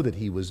we know that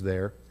he was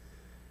there.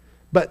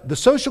 But the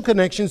social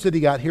connections that he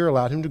got here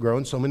allowed him to grow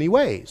in so many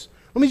ways.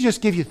 Let me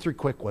just give you 3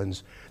 quick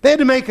ones. They had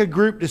to make a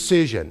group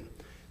decision.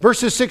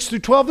 Verses 6 through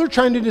 12, they're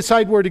trying to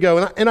decide where to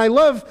go. And I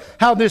love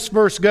how this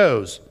verse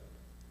goes.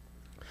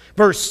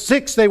 Verse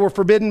 6, they were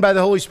forbidden by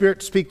the Holy Spirit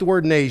to speak the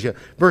word in Asia.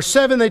 Verse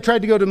 7, they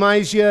tried to go to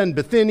Mysia and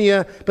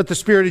Bithynia, but the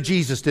Spirit of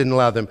Jesus didn't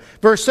allow them.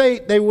 Verse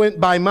 8, they went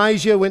by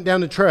Mysia, went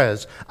down to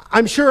Troas.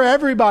 I'm sure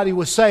everybody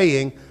was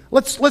saying,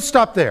 let's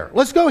stop there.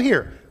 Let's go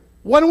here.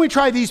 Why don't we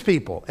try these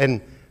people? And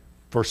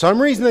for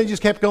some reason, they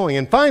just kept going.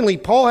 And finally,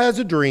 Paul has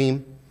a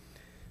dream,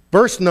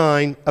 verse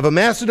 9, of a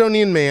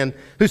Macedonian man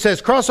who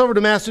says, cross over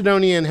to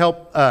Macedonia and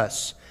help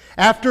us.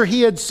 After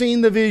he had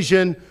seen the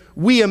vision,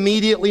 we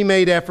immediately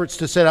made efforts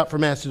to set out for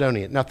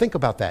Macedonia. Now think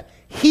about that.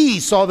 He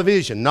saw the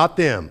vision, not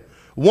them.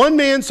 One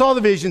man saw the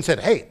vision and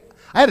said, hey,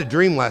 I had a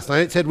dream last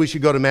night. It said we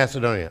should go to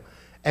Macedonia.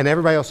 And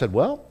everybody else said,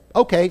 well,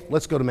 okay,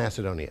 let's go to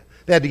Macedonia.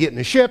 They had to get in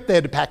a ship. They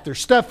had to pack their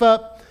stuff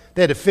up.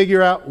 They had to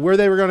figure out where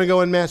they were going to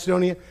go in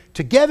Macedonia.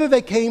 Together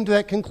they came to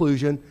that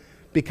conclusion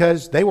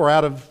because they were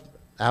out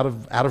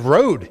of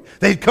road.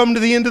 They'd come to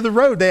the end of the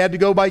road. They had to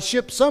go by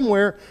ship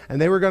somewhere,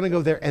 and they were going to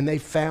go there. And they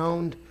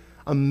found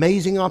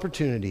amazing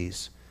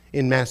opportunities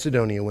in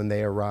Macedonia when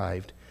they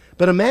arrived.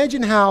 But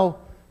imagine how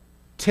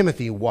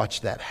Timothy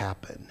watched that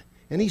happen.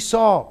 And he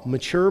saw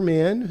mature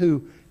men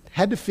who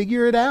had to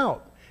figure it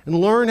out and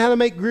learn how to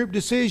make group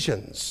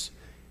decisions.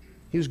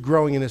 He was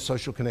growing in his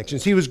social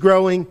connections. He was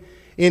growing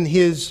in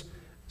his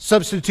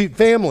substitute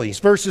families.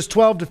 Verses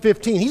 12 to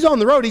 15. He's on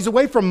the road. He's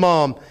away from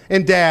mom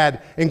and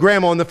dad and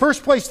grandma. And the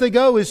first place they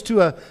go is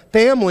to a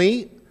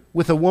family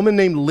with a woman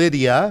named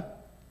Lydia.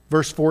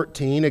 Verse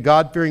 14, a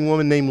God-fearing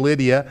woman named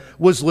Lydia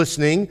was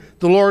listening.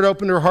 The Lord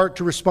opened her heart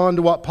to respond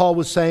to what Paul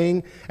was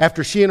saying.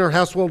 After she and her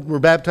household were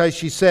baptized,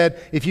 she said,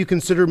 if you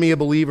consider me a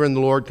believer in the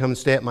Lord, come and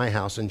stay at my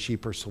house. And she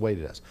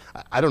persuaded us.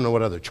 I don't know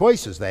what other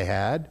choices they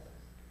had.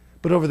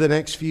 But over the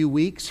next few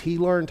weeks, he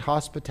learned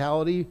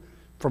hospitality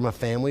from a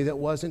family that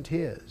wasn't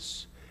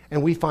his.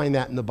 And we find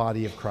that in the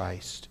body of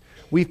Christ.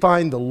 We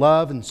find the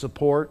love and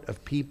support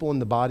of people in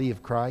the body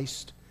of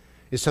Christ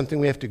is something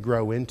we have to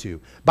grow into.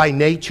 By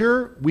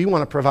nature, we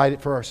want to provide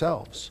it for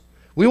ourselves.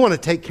 We want to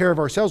take care of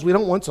ourselves. We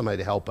don't want somebody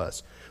to help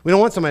us. We don't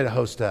want somebody to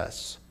host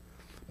us.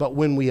 But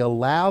when we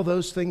allow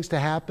those things to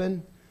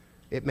happen,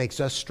 it makes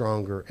us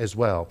stronger as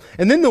well.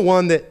 And then the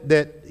one that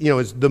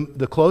is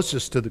the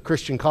closest to the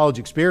Christian college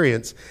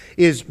experience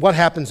is what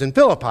happens in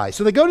Philippi.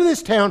 So they go to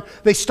this town,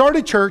 they start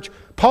a church.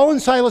 Paul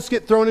and Silas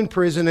get thrown in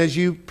prison, as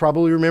you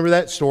probably remember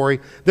that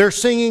story. They're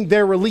singing,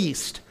 they're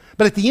released.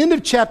 But at the end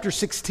of chapter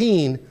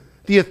 16,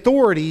 the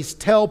authorities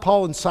tell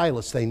Paul and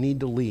Silas they need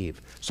to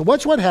leave. So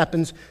watch what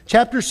happens.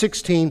 Chapter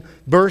 16,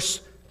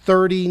 verse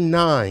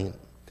 39.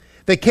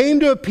 They came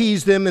to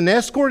appease them, and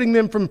escorting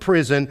them from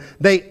prison,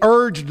 they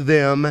urged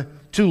them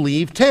to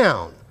leave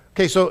town.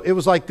 Okay, so it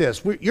was like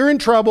this. You're in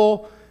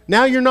trouble.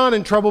 Now you're not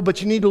in trouble,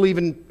 but you need to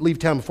leave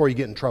town before you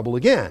get in trouble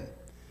again.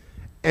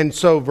 And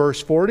so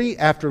verse 40,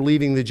 after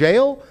leaving the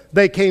jail,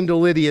 they came to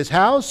Lydia's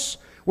house,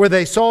 where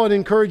they saw and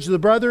encouraged the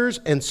brothers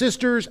and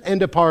sisters and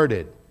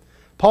departed.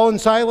 Paul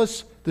and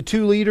Silas, the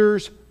two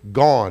leaders,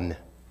 gone.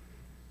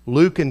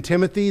 Luke and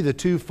Timothy, the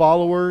two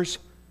followers,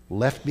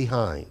 left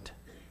behind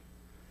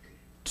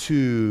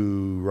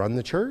to run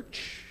the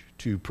church,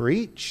 to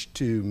preach,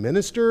 to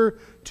minister,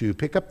 to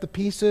pick up the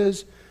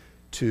pieces,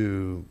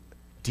 to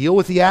deal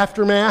with the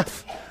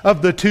aftermath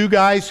of the two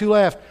guys who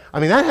left. I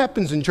mean, that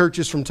happens in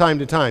churches from time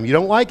to time. You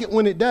don't like it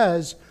when it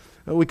does.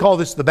 We call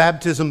this the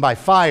baptism by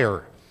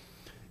fire.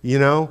 You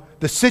know,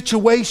 the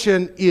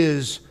situation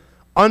is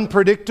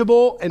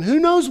unpredictable, and who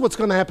knows what's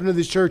going to happen to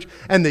this church,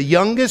 and the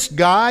youngest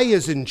guy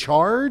is in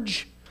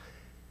charge.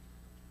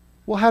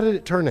 Well, how did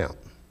it turn out?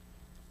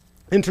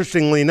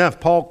 Interestingly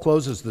enough, Paul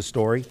closes the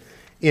story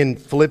in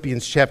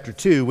Philippians chapter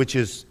 2, which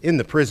is in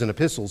the prison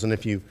epistles, and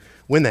if you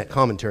win that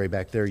commentary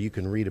back there, you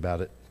can read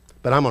about it.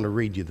 But I'm going to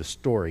read you the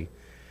story.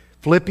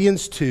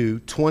 Philippians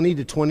 2, 20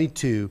 to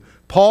 22,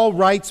 Paul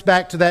writes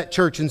back to that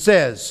church and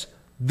says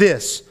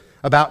this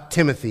about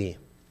Timothy.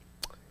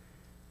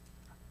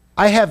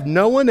 I have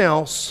no one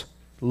else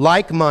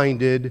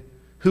like-minded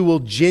who will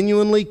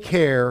genuinely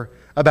care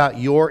about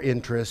your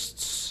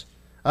interests.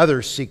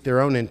 Others seek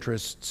their own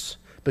interests,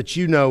 but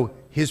you know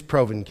his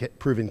proven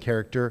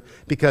character,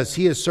 because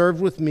he has served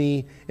with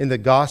me in the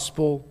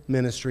gospel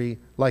ministry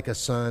like a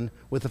son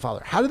with the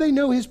Father. How do they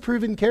know his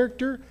proven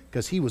character?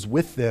 Because he was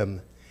with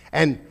them.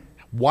 And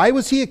why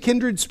was he a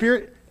kindred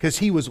spirit? Because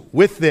he was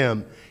with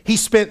them. He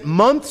spent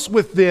months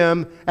with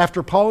them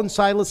after Paul and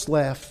Silas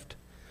left,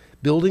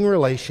 building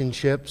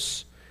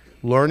relationships,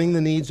 learning the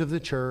needs of the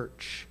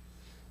church,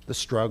 the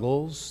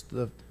struggles,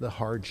 the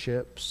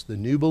hardships, the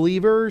new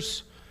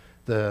believers,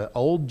 the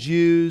old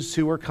Jews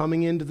who were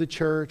coming into the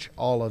church,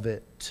 all of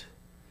it.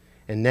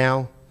 And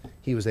now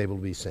he was able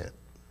to be sent.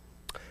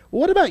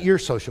 What about your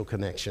social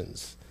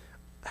connections?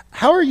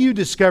 How are you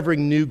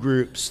discovering new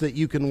groups that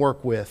you can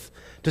work with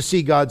to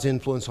see God's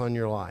influence on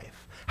your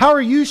life? How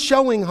are you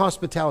showing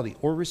hospitality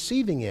or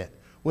receiving it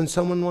when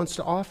someone wants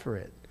to offer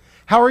it?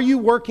 How are you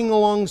working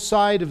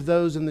alongside of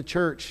those in the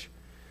church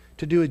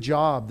to do a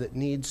job that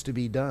needs to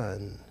be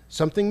done?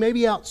 Something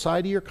maybe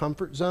outside of your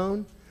comfort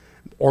zone,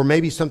 or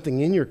maybe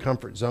something in your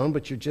comfort zone,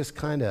 but you're just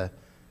kind of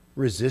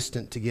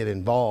resistant to get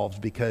involved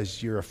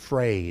because you're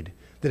afraid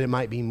that it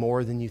might be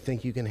more than you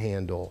think you can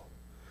handle.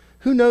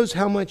 Who knows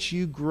how much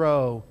you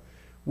grow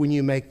when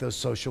you make those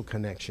social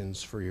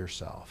connections for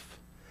yourself?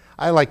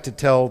 I like to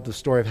tell the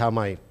story of how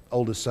my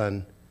oldest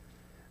son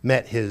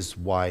met his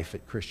wife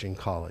at Christian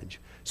college.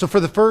 So for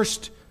the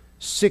first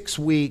 6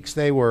 weeks,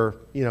 they were,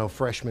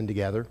 freshmen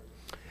together.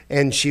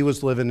 And she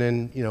was living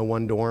in,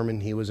 one dorm,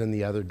 and he was in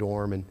the other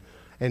dorm.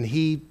 And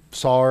he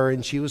saw her,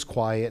 and she was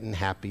quiet and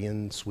happy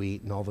and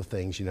sweet and all the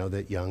things,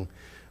 that young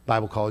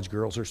Bible college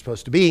girls are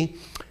supposed to be.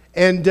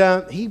 And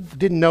he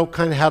didn't know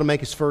kind of how to make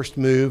his first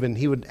move, and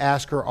he would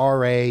ask her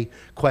RA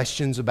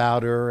questions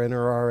about her, and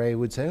her RA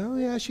would say, oh,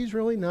 yeah, she's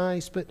really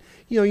nice, but,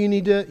 you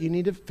need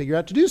to figure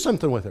out to do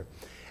something with her.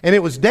 And it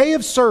was day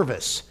of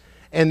service,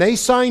 and they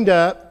signed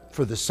up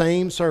for the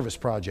same service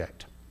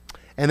project.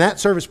 And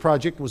that service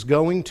project was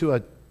going to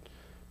a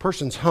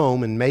person's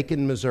home in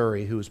Macon,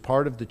 Missouri, who was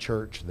part of the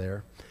church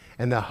there,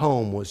 and the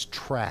home was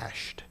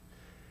trashed.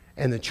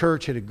 And the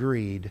church had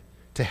agreed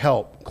to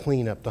help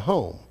clean up the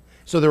home.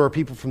 So there were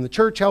people from the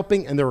church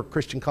helping, and there were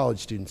Christian college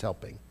students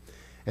helping.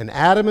 And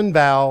Adam and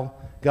Val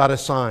got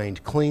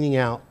assigned cleaning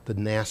out the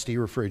nasty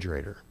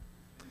refrigerator.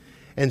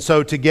 And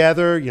so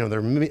together,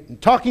 they're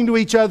talking to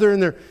each other,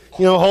 and they're,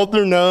 holding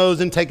their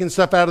nose and taking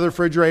stuff out of the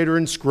refrigerator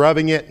and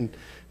scrubbing it and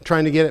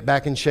trying to get it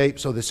back in shape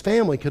so this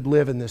family could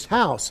live in this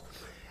house.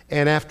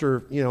 And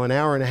after, an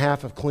hour and a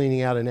half of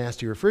cleaning out a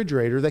nasty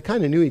refrigerator, they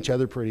kind of knew each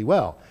other pretty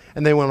well.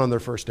 And they went on their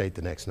first date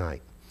the next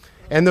night.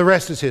 And the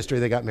rest is history.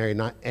 They got married.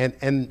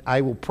 And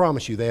I will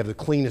promise you, they have the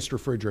cleanest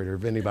refrigerator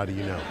of anybody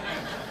you know.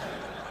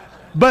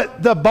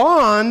 But the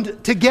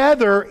bond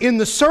together in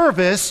the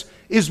service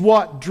is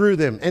what drew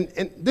them.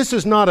 And this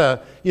is not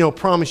a,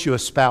 promise you a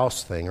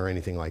spouse thing or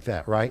anything like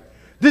that, right?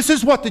 This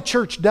is what the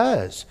church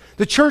does.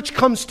 The church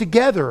comes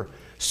together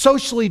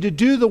socially to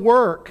do the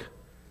work.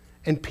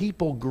 And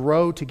people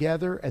grow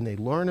together, and they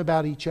learn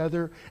about each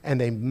other,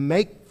 and they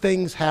make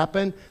things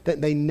happen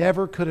that they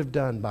never could have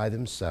done by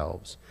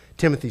themselves.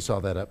 Timothy saw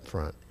that up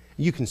front.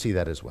 You can see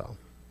that as well.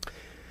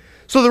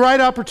 So the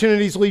right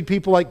opportunities lead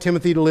people like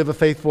Timothy to live a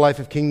faithful life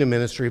of kingdom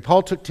ministry.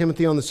 Paul took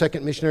Timothy on the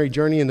second missionary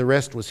journey, and the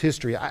rest was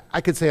history. I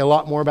could say a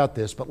lot more about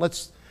this, but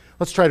let's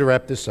try to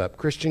wrap this up.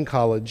 Christian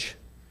college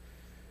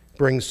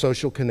brings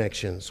social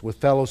connections with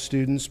fellow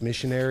students,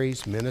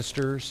 missionaries,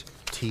 ministers,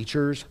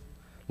 teachers,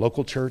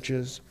 local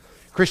churches.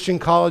 Christian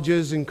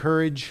colleges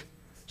encourage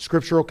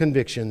scriptural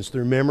convictions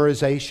through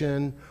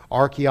memorization,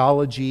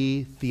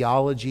 archaeology,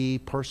 theology,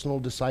 personal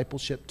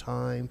discipleship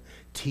time,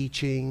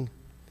 teaching.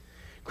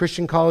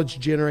 Christian college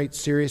generates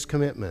serious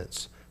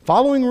commitments.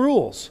 Following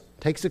rules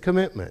takes a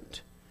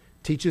commitment.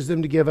 teaches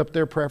them to give up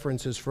their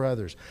preferences for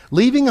others.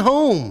 Leaving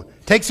home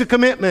takes a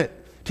commitment,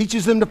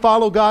 teaches them to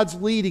follow God's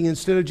leading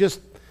instead of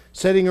just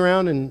sitting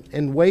around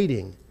and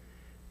waiting.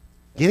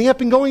 Getting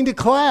up and going to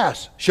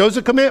class shows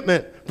a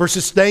commitment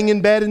versus staying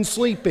in bed and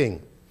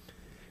sleeping.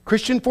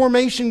 Christian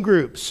formation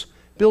groups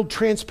build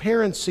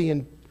transparency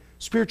and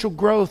spiritual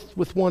growth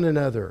with one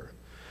another.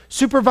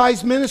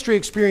 Supervised ministry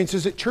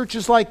experiences at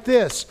churches like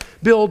this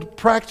build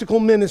practical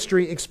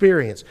ministry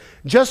experience.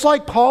 Just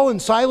like Paul and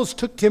Silas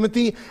took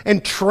Timothy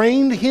and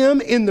trained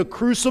him in the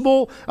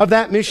crucible of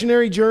that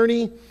missionary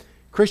journey,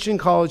 Christian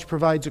college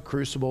provides a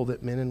crucible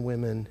that men and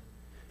women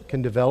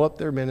can develop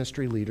their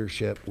ministry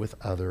leadership with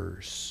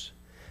others.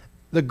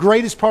 The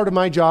greatest part of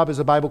my job as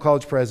a Bible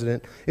college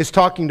president is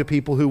talking to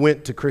people who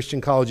went to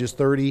Christian colleges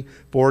 30,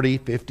 40,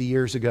 50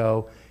 years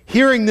ago,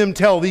 hearing them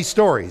tell these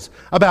stories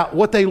about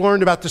what they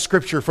learned about the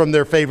Scripture from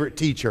their favorite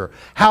teacher,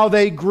 how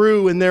they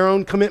grew in their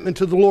own commitment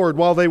to the Lord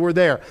while they were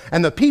there,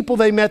 and the people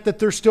they met that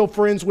they're still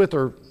friends with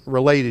or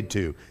related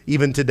to,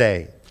 even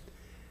today.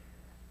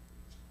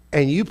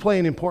 And you play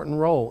an important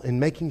role in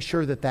making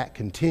sure that that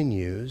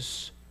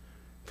continues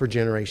for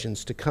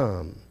generations to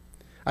come.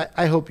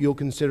 I hope you'll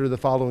consider the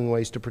following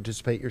ways to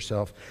participate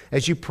yourself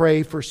as you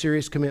pray for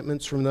serious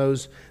commitments from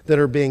those that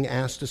are being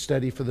asked to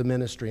study for the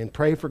ministry, and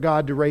pray for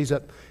God to raise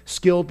up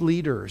skilled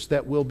leaders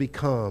that will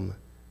become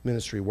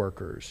ministry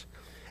workers.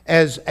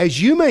 As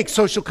you make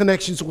social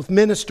connections with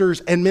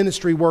ministers and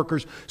ministry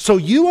workers, so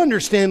you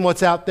understand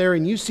what's out there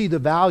and you see the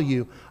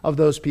value of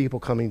those people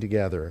coming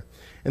together,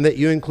 and that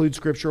you include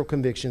scriptural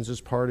convictions as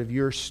part of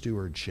your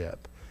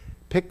stewardship.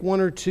 Pick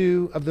one or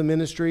two of the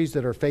ministries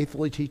that are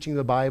faithfully teaching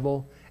the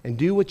Bible and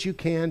do what you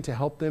can to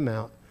help them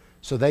out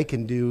so they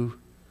can do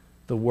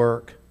the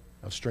work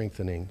of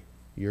strengthening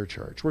your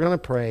church. We're going to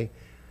pray. I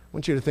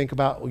want you to think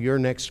about your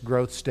next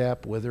growth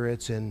step, whether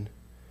it's in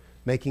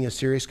making a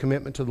serious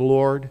commitment to the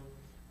Lord,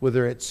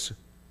 whether it's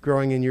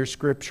growing in your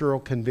scriptural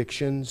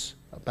convictions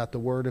about the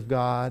Word of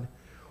God,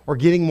 or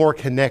getting more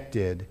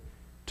connected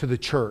to the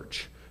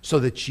church so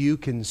that you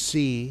can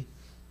see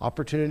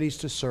opportunities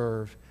to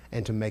serve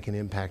and to make an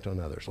impact on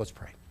others. Let's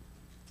pray.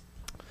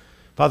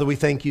 Father, we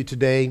thank you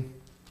today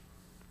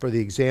for the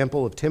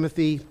example of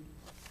Timothy,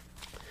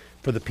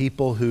 for the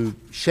people who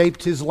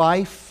shaped his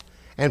life,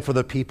 and for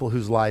the people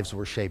whose lives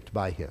were shaped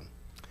by him.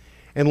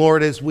 And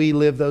Lord, as we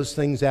live those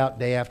things out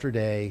day after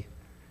day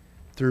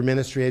through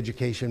ministry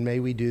education, may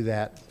we do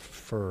that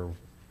for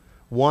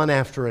one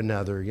after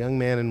another, young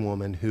man and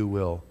woman who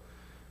will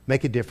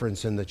make a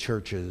difference in the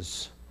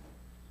churches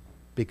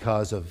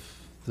because of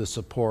the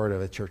support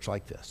of a church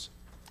like this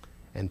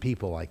and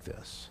people like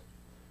this.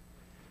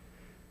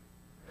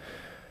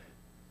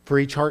 For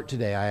each heart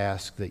today, I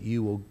ask that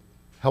you will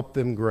help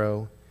them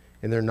grow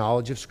in their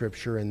knowledge of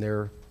Scripture and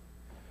their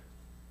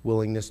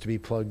willingness to be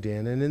plugged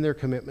in and in their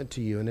commitment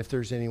to you. And if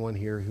there's anyone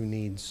here who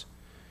needs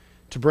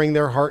to bring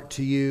their heart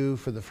to you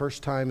for the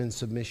first time in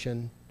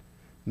submission,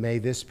 may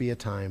this be a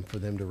time for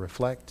them to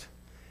reflect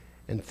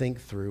and think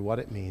through what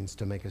it means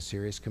to make a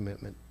serious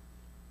commitment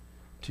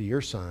to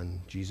your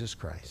Son, Jesus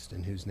Christ,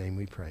 in whose name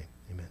we pray.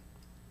 Amen.